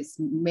he's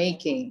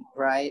making,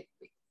 right?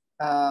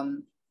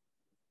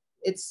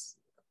 It's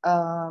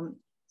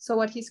so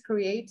what he's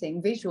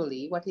creating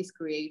visually, what he's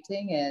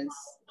creating is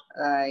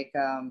like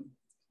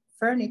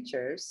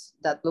furnitures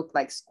that look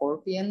like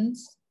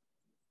scorpions.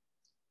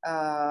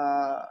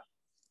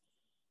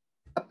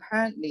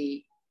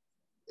 Apparently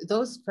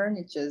those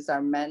furnitures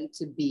are meant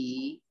to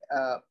be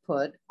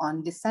put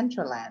on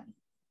Decentraland.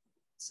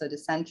 So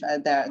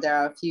there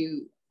are a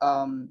few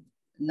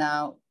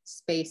now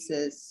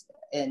spaces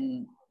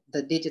in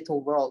the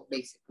digital world,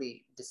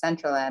 basically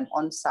Decentraland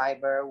on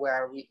Cyber,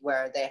 where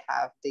they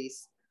have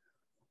this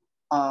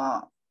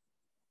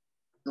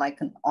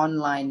like an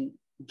online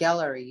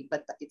gallery,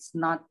 but it's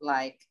not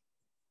like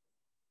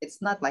a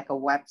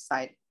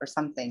website or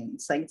something.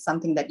 It's like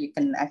something that you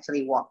can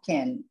actually walk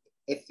in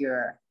if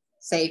you're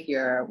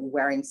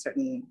wearing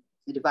certain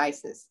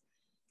devices.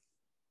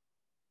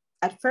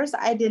 At first,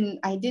 I didn't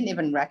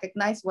even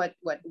recognize what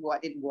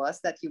it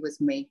was that he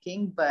was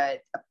making,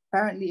 but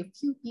apparently a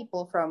few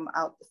people from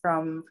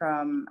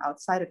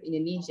outside of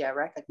Indonesia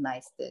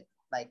recognized it.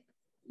 Like,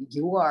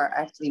 you are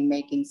actually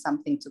making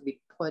something to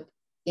be put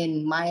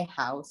in my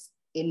house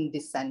in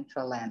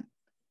Decentraland.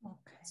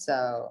 Okay.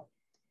 So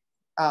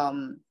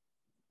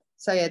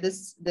yeah,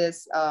 this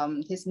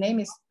his name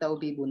is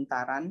Toby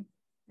Buntaran.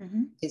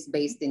 He's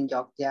based in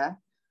Jogja.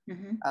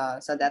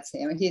 So that's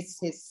him. He's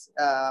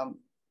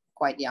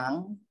quite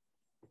young,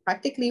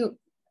 practically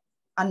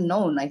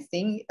unknown, I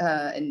think,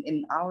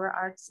 in our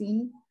art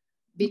scene,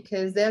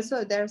 because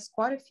there's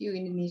quite a few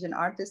Indonesian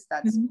artists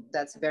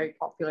that's very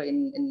popular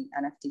in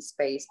NFT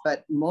space,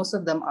 but most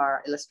of them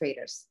are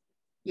illustrators.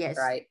 Yes.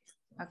 Right.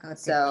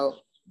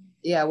 So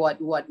yeah, what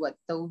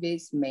Toby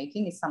is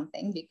making is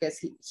something, because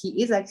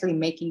he is actually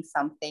making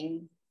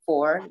something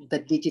for the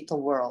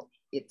digital world.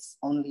 It's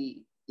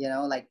only,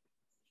 like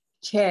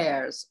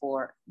chairs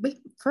or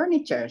big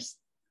furnitures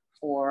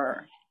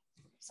or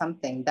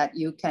something that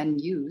you can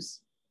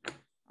use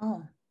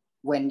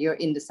when you're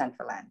in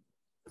Decentraland,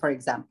 for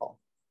example.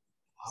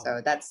 Wow. So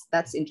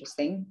that's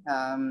interesting.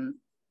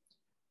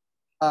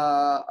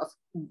 A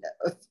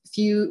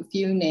few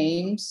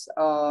names,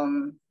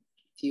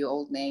 few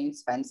old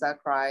names. Fenza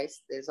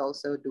Christ is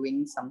also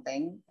doing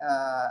something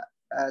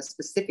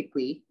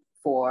specifically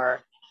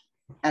for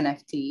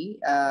NFT.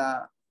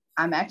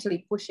 I'm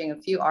actually pushing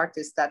a few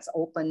artists that's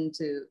open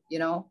to,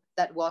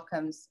 that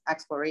welcomes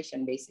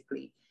exploration,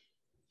 basically,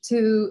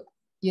 to,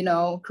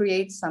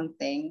 create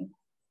something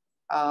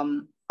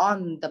on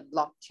the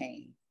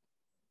blockchain.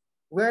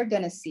 We're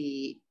going to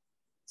see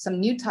some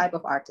new type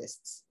of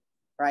artists,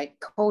 right?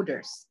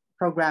 Coders,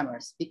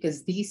 programmers,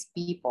 because these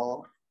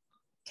people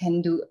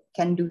can do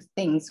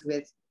things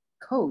with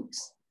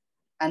codes,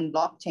 and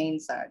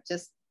blockchains are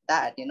just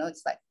that,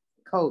 it's like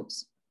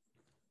codes.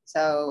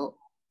 So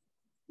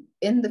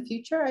in the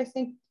future, I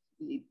think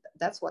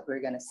that's what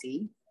we're going to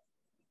see.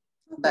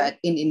 Okay. But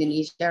in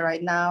Indonesia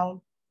right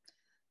now,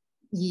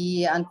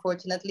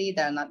 unfortunately,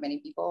 there are not many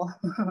people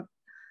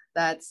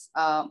that's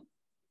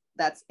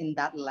in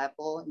that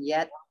level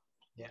yet.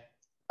 Yeah.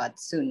 But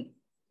soon.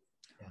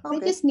 Yeah. Okay.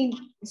 They just need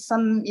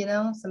some,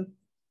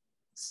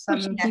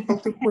 some people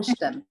to push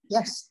them.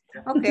 Yes.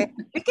 Okay,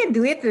 we can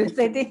do it.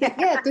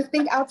 Yeah, to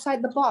think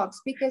outside the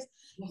box, because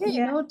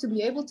to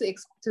be able to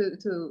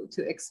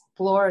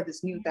explore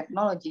this new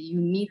technology, you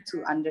need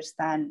to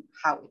understand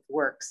how it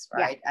works,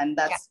 right? Yeah. And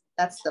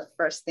that's the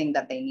first thing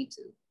that they need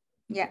to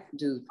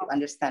do, to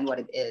understand what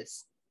it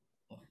is.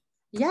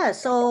 Yeah.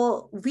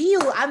 So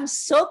I'm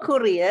so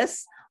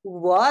curious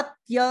what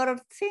you're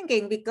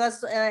thinking,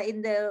 because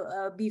in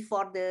the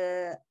before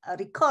the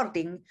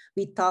recording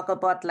we talk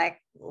about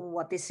like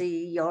what is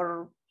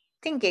your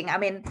thinking. I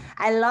mean,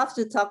 I love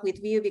to talk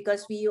with you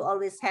because we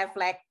always have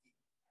like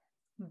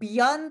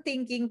beyond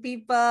thinking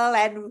people,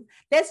 and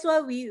that's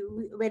why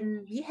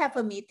when we have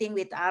a meeting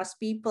with arts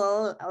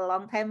people a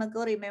long time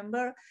ago,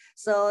 remember?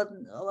 So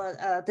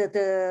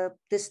the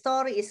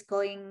story is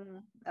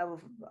going.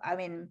 I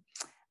mean,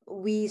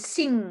 we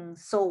sing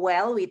so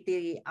well with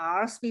the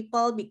arts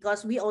people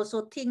because we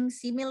also think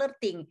similar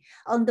thing.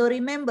 Although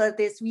remember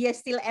this, we are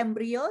still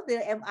embryo,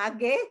 the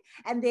MAG,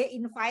 and they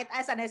invite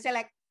us, and I say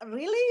like,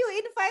 really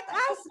you invite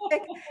us?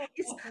 Like,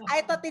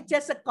 I thought it's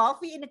just a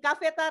coffee in the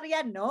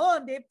cafeteria. No,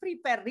 they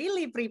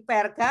really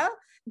prepare, Kal.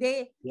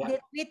 They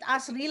treat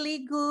us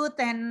really good,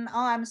 and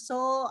I'm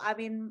so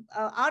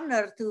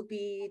honored to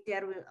be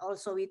there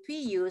also with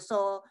you.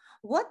 So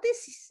what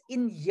is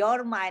in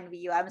your mind, with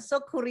you? I'm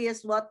so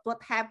curious what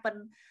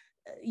happened.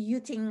 You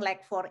think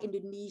like for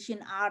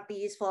Indonesian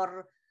artists,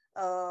 for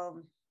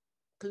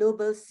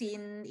global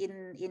scene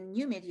in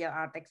new media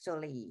art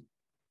actually.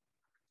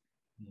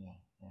 Yeah.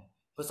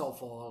 First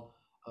of all,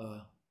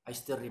 I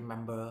still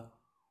remember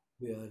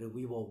where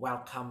we were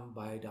welcomed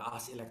by the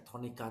Ars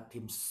Electronica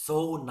team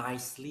so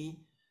nicely.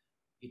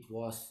 It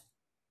was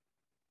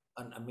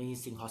an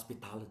amazing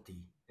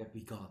hospitality that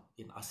we got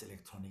in Ars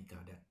Electronica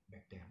that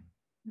back then,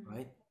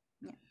 right?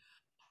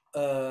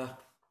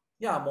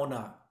 Yeah,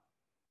 Mona,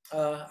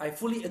 I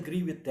fully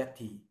agree with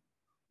Detti.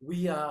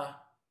 We are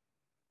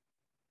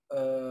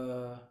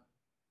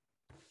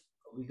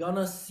we're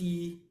gonna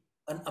see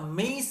an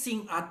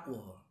amazing art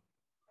world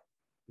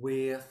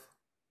with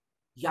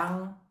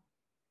young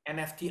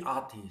NFT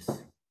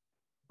artists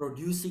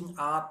producing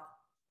art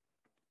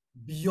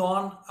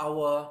beyond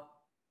our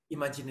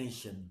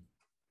imagination.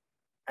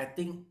 I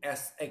think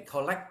as a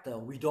collector,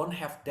 we don't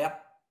have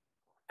that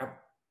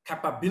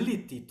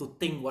capability to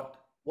think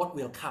what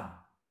will come.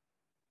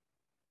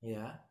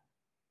 Yeah.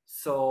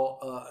 So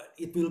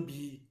it will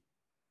be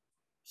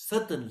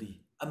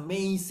certainly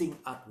amazing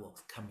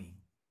artworks coming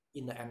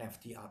in the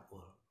NFT art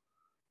world.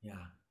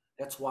 Yeah.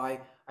 That's why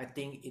I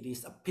think it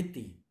is a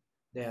pity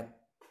that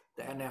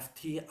the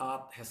NFT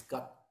art has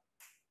got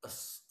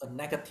a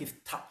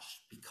negative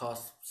touch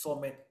because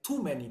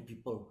too many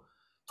people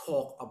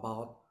talk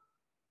about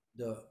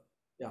the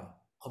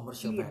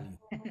commercial value.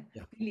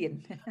 Yeah.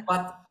 Billion.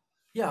 But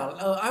yeah,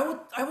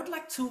 I would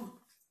like to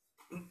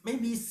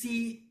maybe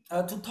see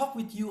to talk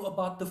with you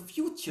about the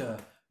future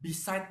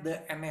beside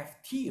the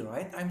NFT,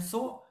 right? I'm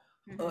so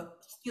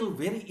still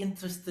very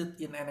interested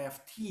in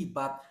NFT,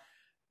 but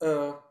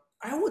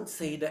I would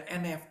say the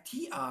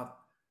NFT art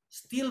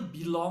still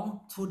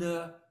belong to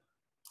the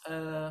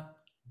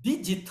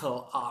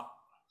digital art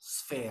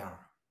sphere.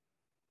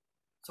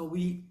 So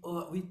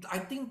I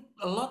think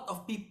a lot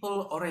of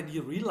people already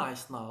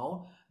realize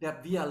now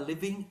that we are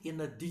living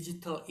in a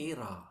digital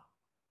era.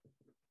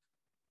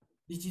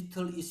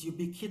 Digital is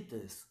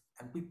ubiquitous,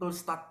 and people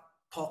start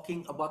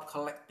talking about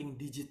collecting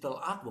digital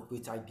artwork,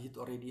 which I did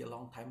already a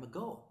long time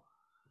ago.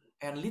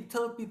 And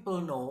little people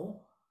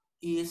know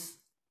is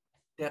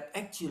that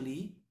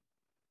actually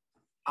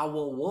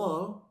our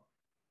world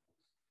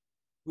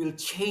will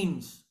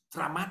change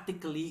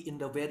dramatically in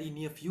the very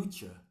near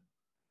future.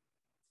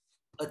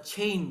 A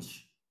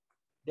change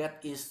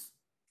that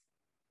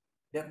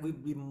will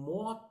be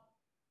more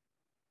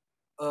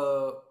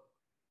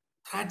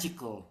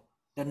tragical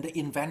than the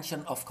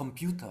invention of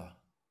computer,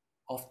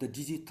 of the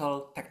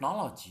digital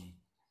technology.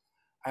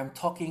 I'm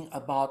talking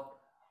about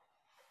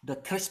the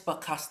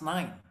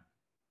CRISPR-Cas9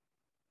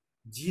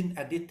 gene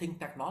editing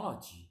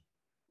technology.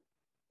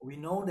 We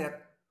know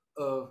that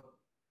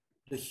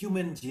the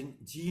human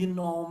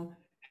genome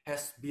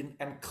has been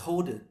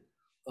encoded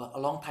a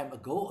long time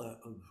ago,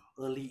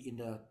 early in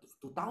the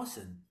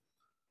 2000,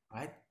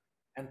 right?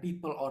 And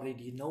people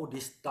already know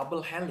this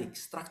double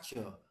helix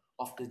structure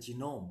of the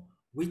genome,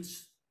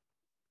 which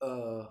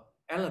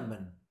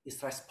element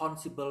is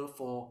responsible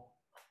for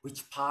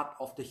which part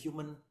of the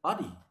human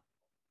body.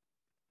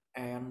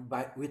 And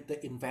with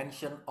the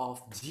invention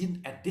of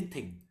gene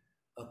editing,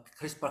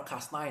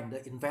 CRISPR-Cas9,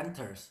 the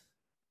inventors,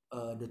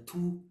 the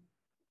two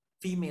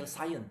female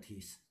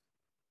scientists,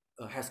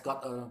 has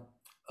got a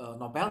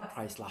Nobel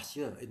Prize last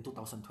year in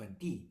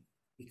 2020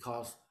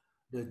 because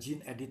the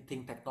gene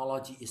editing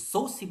technology is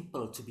so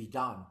simple to be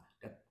done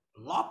that a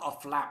lot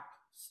of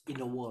labs in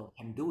the world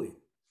can do it.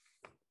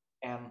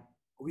 And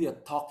we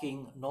are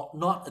talking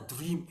not a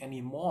dream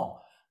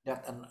anymore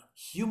that a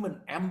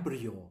human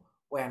embryo,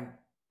 when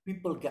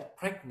people get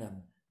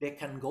pregnant, they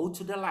can go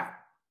to the lab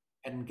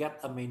and get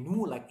a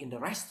menu like in the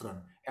restaurant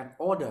and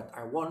order,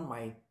 I want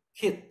my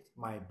kid,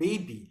 my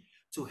baby,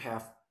 to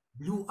have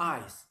blue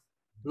eyes,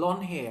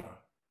 blonde hair,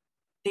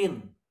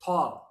 thin,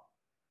 tall,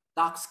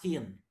 dark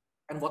skin,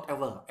 and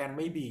whatever. And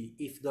maybe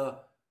if the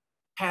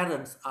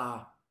parents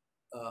are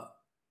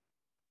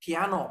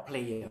piano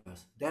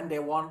players, then they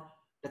want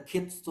the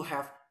kids to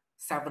have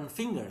 7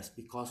 fingers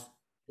because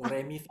the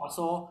re mi fa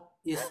so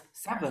is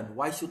 7.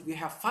 Why should we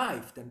have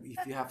 5? Then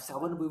if you have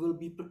 7, we will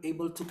be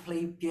able to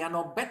play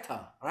piano better,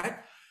 right?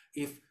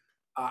 If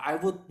I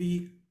would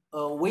be a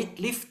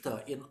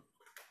weightlifter in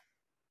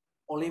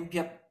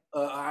Olympiad,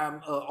 I'm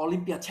an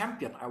Olympia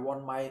champion. I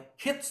want my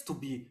kids to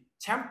be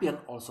champion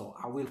also.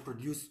 I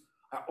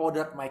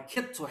ordered my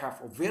kid to have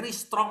a very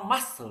strong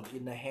muscle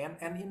in the hand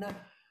and in the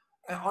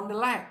on the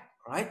leg,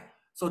 right?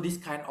 So this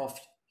kind of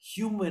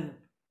human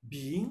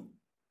being,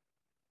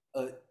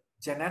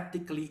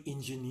 genetically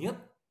engineered,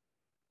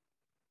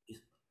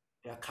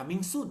 they are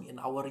coming soon in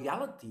our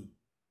reality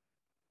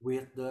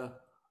with the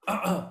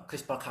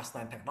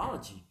CRISPR-Cas9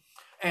 technology.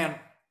 And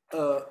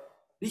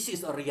this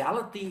is a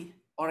reality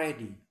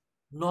already.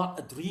 not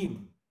a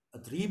dream. A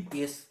dream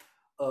is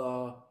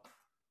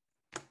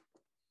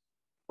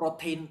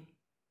protein,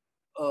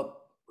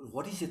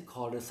 what is it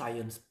called, the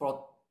science?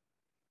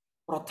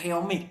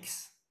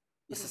 Proteomics.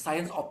 It's a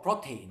science of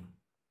protein,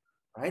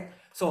 right?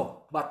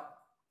 So, but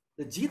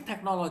the gene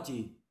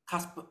technology,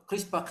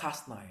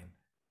 CRISPR-Cas9,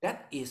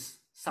 that is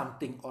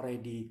something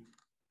already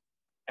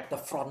at the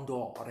front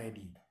door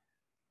already.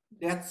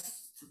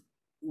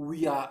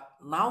 We are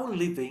now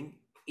living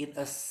in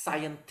a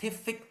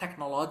scientific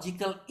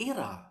technological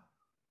era.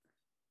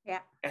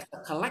 Yeah. As a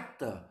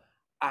collector,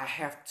 I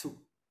have to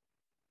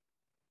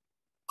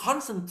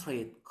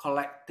concentrate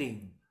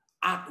collecting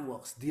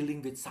artworks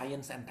dealing with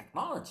science and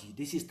technology.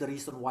 This is the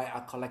reason why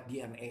I collect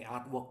DNA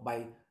artwork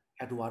by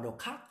Eduardo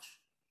Koch,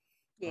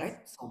 Yes.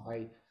 right? So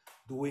by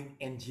doing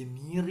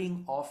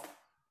engineering of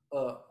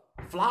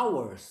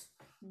flowers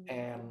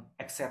and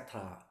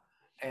etc.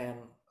 And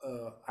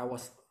I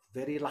was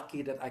very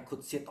lucky that I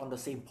could sit on the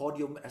same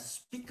podium as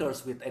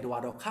speakers with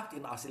Eduardo Koch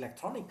in Ars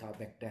Electronica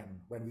back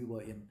then when we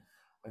were in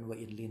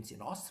Linz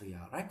in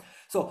Austria, right?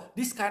 So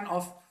this kind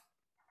of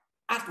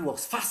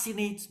artworks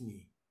fascinates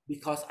me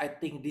because I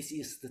think this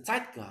is the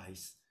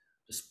zeitgeist,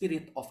 the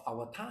spirit of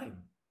our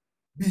time,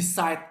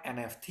 beside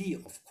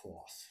NFT, of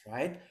course,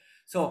 right?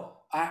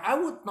 So I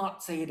would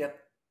not say that,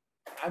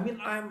 I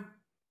mean,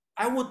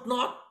 I would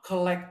not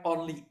collect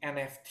only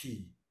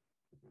NFT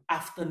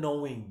after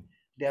knowing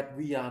that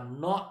we are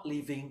not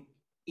living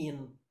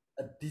in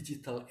a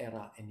digital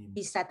era anymore.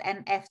 Beside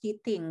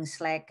NFT things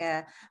like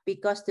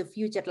because the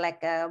future,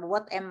 like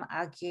what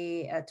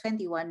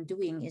MAG21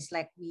 doing is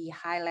like we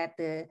highlight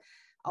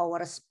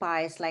our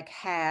spice like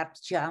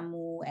herbs,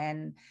 jamu,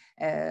 and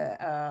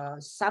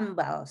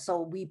sambal.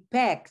 So we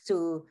back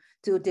to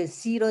the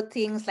zero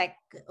things, like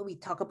we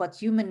talk about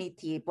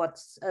humanity, what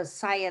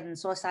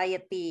science,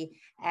 society,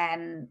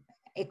 and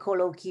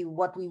ecology,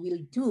 what we will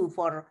do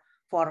for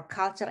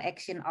culture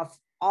action of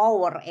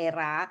our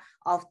era,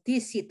 of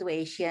this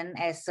situation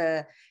as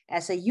a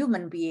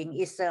human being,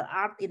 is an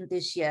art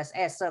enthusiast,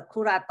 as a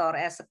curator,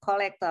 as a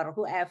collector,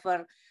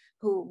 whoever,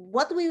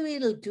 what we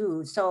will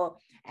do. So,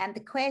 and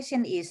the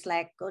question is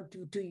like,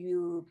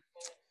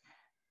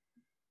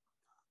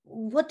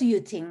 what do you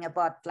think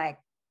about like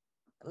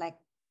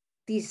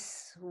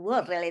this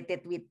world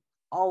related with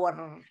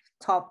our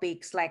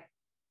topics? Like,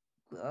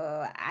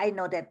 I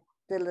know that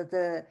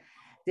the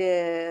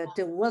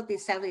world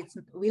itself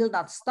will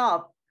not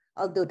stop,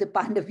 although the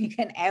pandemic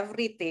and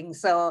everything.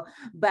 So,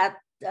 but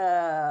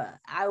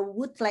I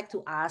would like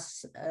to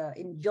ask,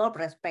 in your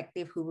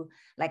perspective, who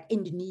like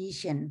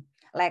Indonesian,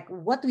 like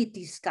what we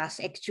discuss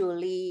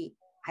actually,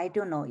 I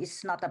don't know,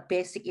 it's not a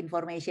basic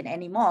information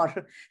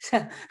anymore.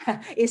 So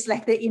it's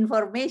like the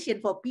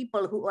information for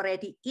people who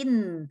already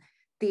in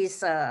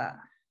this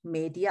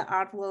media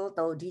art world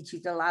or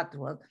digital art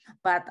world.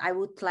 But I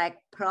would like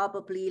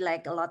probably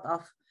like a lot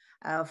of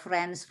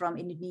friends from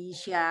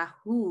Indonesia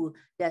who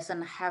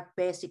doesn't have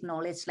basic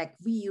knowledge like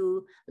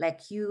you,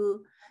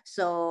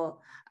 So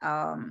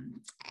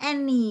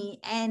any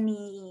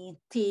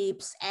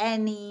tips,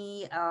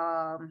 any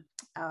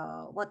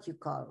what you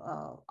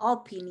call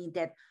opinion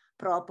that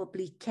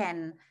probably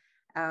can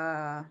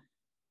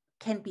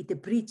be the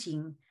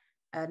bridging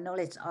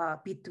knowledge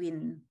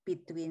between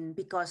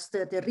because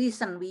the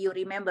reason we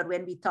remember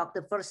when we talked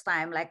the first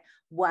time, like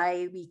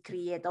why we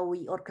create or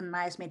we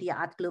organize Media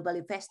Art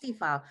Globally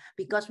Festival,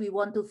 because we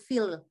want to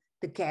fill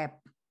the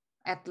gap,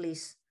 at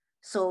least,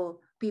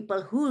 so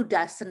people who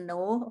doesn't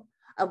know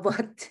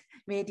about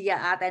media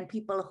art and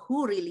people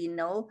who really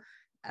know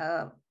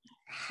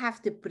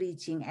have the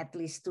bridging, at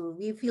least to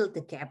we fill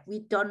the gap.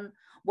 We don't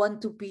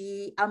want to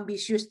be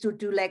ambitious to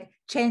do like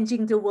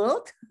changing the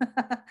world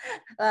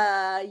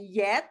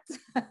yet,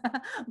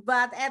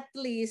 but at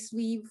least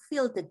we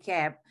fill the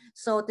gap.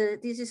 So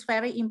this is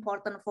very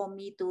important for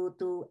me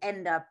to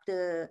end up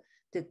the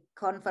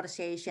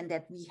conversation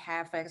that we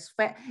have.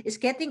 Is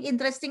getting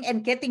interesting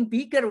and getting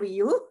bigger with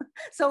you.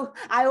 So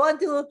I want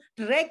to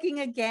dragging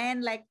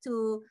again, like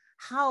to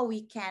how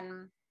we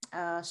can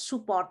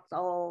support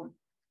or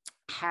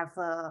have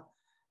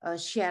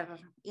share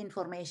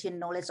information,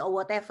 knowledge, or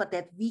whatever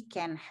that we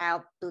can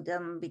help to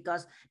them,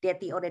 because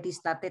Deti already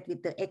started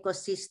with the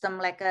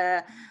ecosystem, like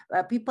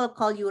people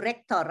call you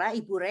rector,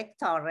 Ibu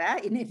Rector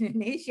in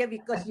Indonesia,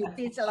 because you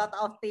teach a lot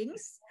of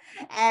things.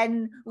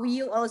 And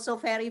we also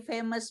very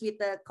famous with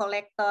the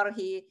collector,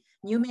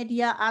 New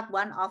Media Art,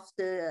 one of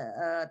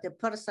the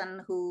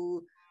person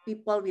who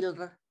people will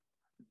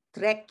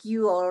drag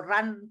you or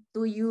run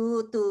to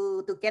you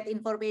to get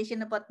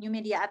information about new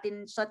media art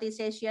in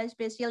Southeast Asia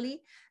especially.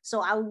 So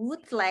I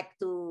would like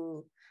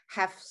to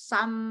have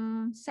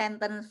some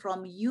sentence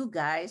from you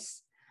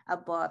guys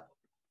about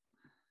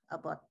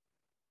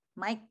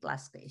my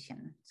last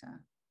question. So.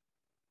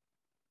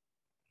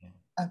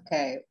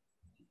 Okay.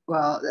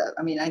 Well,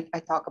 I mean, I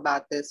talk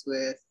about this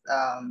with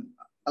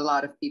a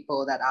lot of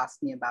people that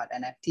ask me about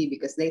NFT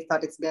because they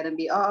thought it's going to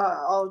be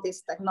all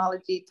this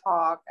technology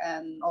talk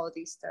and all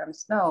these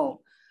terms. No,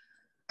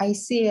 I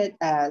see it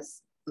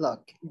as,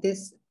 look,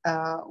 this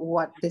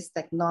what this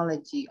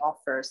technology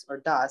offers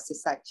or does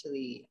is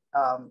actually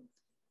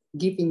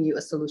giving you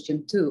a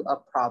solution to a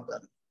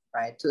problem,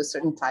 right? To a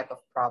certain type of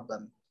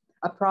problem,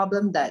 a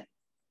problem that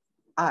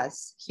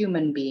us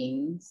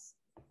humans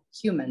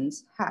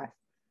have.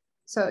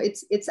 So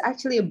it's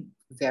actually a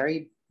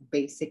very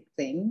basic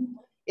thing.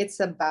 It's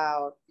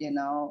about,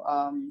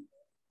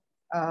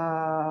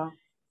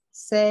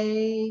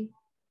 say,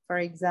 for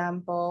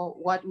example,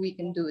 what we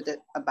can do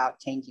about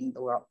changing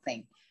the world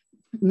thing.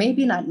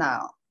 Maybe not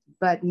now,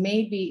 but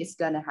maybe it's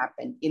going to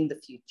happen in the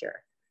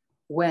future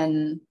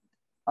when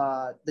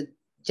the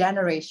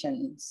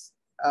generations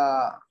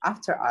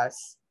after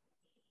us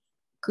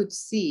could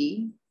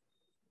see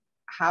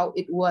how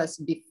it was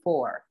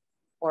before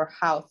or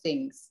how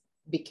things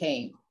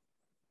became,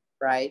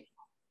 right?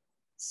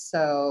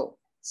 So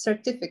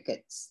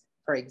certificates,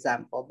 for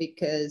example,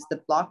 because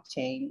the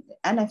blockchain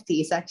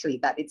NFT is actually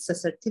that it's a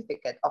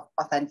certificate of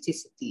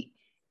authenticity.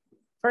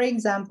 For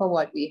example,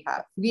 what we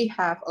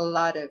have a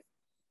lot of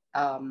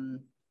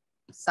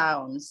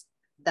sounds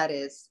that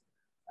is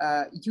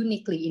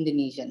uniquely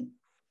Indonesian,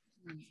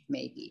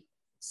 maybe.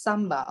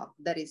 Samba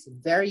that is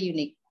very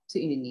unique to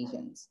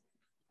Indonesians.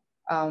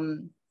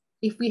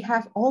 If we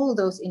have all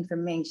those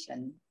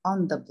information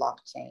on the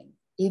blockchain,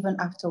 even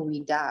after we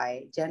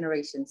die,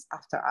 generations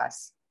after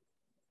us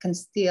can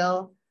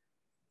still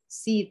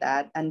see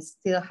that and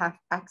still have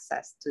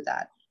access to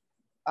that.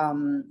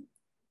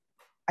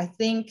 I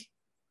think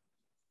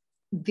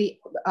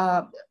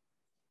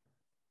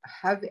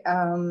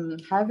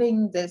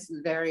having this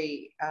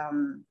very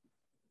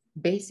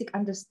basic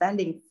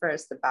understanding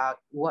first about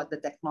what the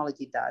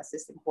technology does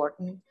is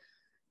important.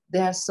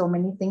 There are so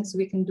many things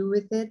we can do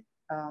with it.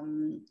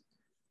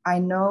 I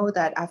know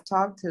that I've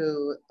talked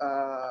to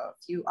a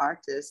few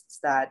artists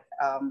that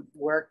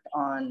worked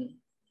on,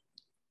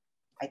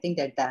 I think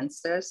they're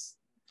dancers,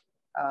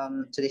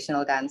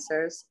 traditional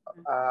dancers.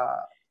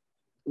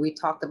 We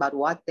talked about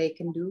what they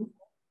can do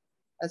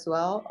as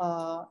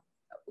well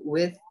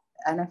with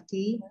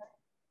NFT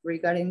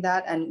regarding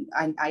that. And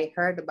I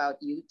heard about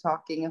you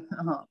talking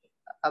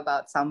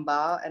about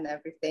samba and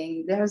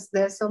everything. There's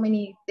so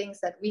many things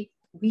that we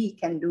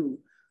can do,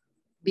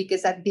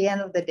 because at the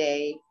end of the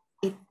day,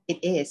 it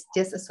is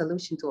just a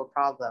solution to a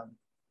problem,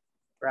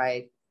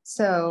 right?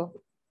 So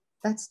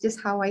that's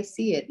just how I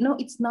see it. No,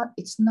 it's not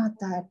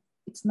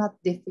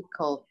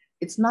difficult.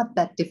 It's not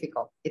that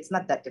difficult. It's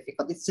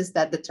just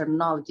that the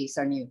terminologies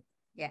are new.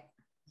 Yeah.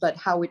 But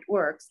how it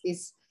works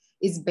is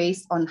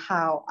based on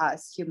how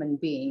us human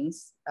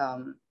beings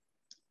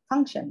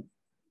function.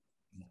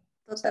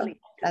 Totally. So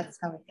that's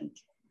how I think.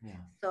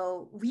 Yeah.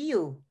 So,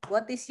 Viu,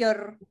 what is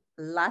your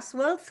last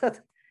word?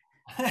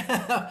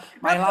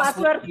 My last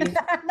word is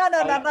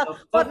no.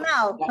 For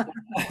now.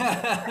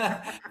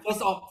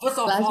 First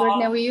of last all,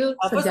 wordnya Viu,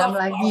 sejam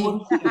lagi.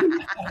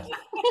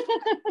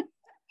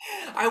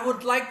 I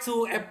would like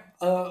to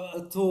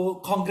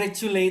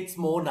congratulate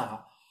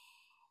Mona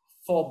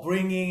for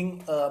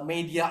bringing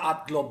Media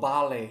Art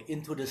Globale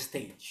into the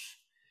stage.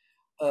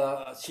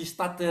 She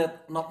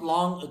started not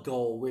long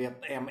ago with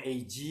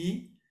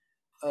MAG,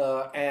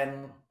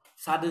 and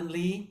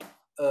suddenly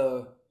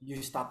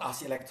you start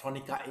Ars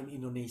Electronica in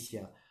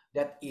Indonesia.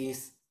 That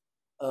is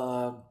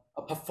a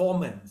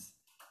performance,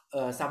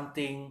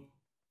 something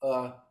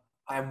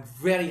I'm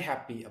very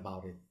happy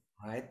about it,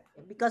 right?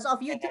 Because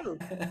of you too.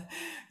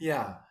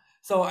 Yeah.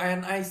 So,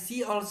 and I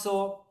see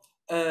also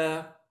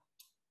the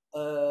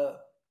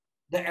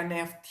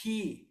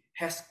NFT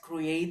has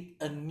created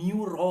a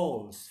new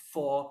roles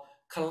for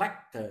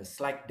collectors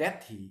like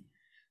Deti.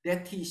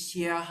 Deti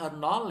share her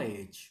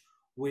knowledge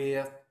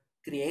with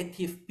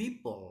creative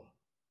people.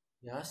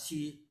 Yeah,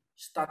 she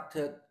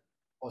started,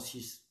 or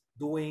she's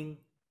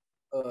doing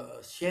a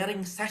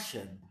sharing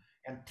session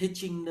and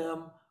teaching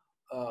them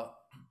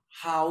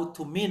how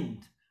to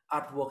mint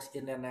artworks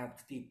in an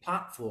NFT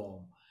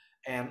platform,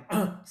 and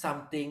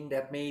something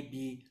that may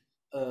be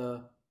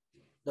the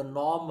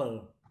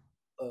normal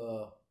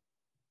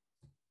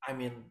I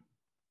mean,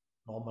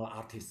 normal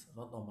artists,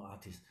 not normal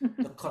artists,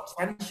 the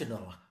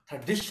conventional,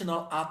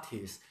 traditional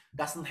artist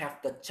doesn't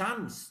have the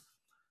chance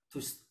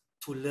to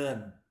to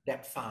learn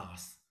that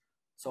fast.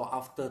 So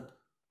after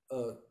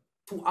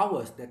 2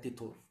 hours that they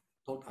told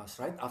us,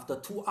 right? After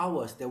 2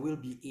 hours, they will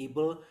be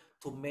able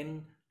to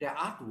mend their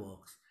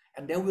artworks,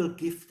 and they will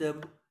give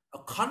them a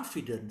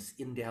confidence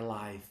in their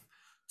life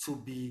to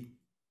be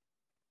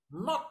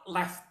not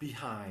left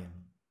behind.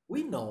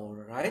 We know,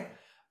 right?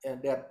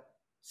 And that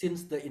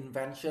since the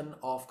invention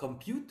of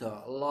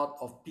computer, a lot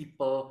of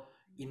people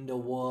in the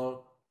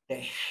world,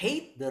 they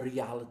hate the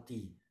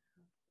reality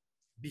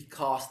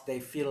because they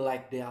feel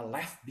like they are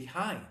left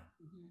behind.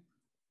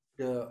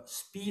 The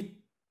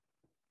speed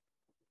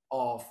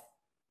of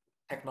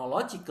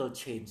technological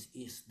change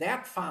is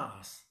that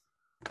fast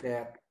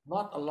that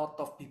not a lot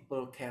of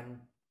people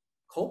can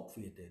cope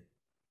with it.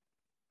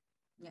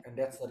 Yeah. And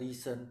that's the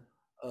reason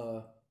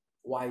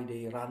why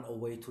they run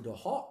away to the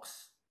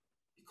hawks,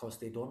 because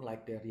they don't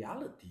like their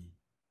reality,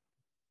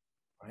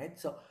 right?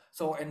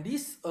 So and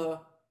this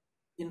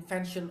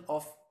invention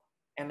of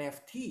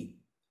NFT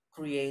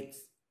creates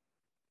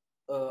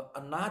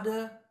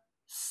another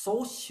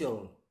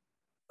social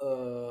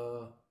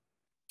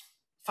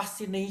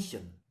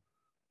fascination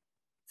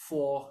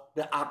for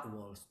the art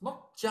world,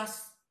 not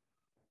just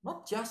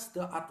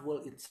the art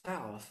world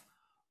itself,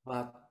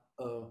 but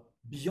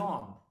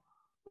beyond,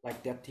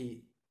 like that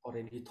he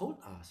already told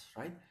us,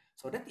 right?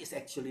 So that is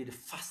actually the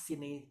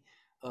fascinating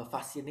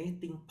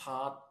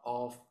part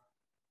of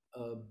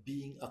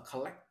being a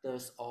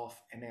collectors of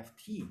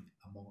NFT,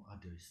 among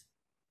others.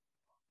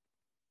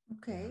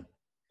 Okay.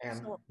 Yeah. And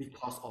So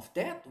because of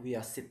that, we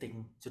are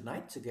sitting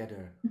tonight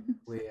together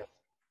with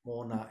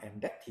Mona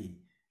and Deti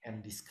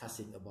and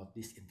discussing about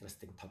this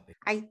interesting topic.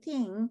 I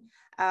think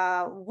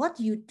what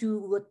you do,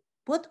 what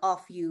both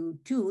of you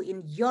do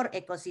in your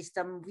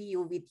ecosystem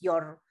view with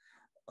your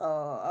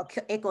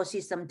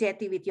ecosystem,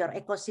 Deti with your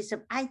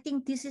ecosystem, I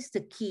think this is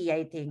the key.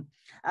 I think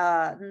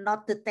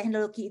not the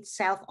technology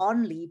itself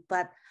only,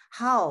 but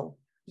how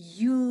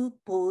you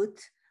both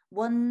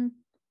want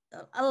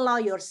allow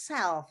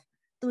yourself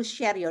to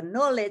share your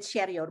knowledge,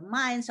 share your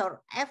minds,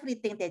 or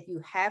everything that you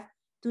have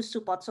to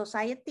support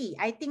society.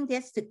 I think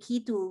that's the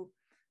key to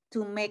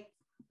make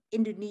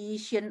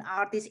Indonesian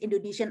artists,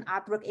 Indonesian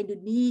artwork,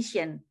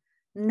 Indonesian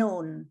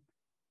known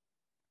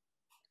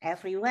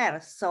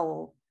everywhere.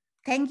 So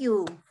thank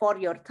you for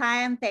your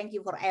time. Thank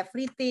you for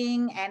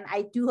everything. And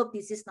I do hope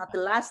this is not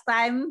the last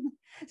time.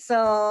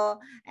 So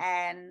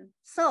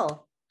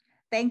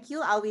thank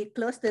you. I will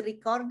close the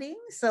recording.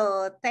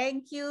 So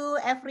thank you,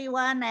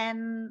 everyone.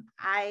 And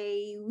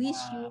I wish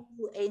you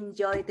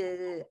enjoy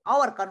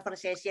our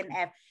conversation.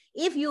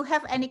 If you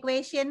have any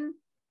question,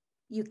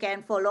 you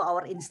can follow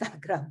our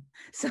Instagram.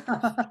 So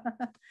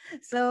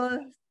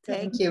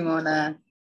Thank you, Mona.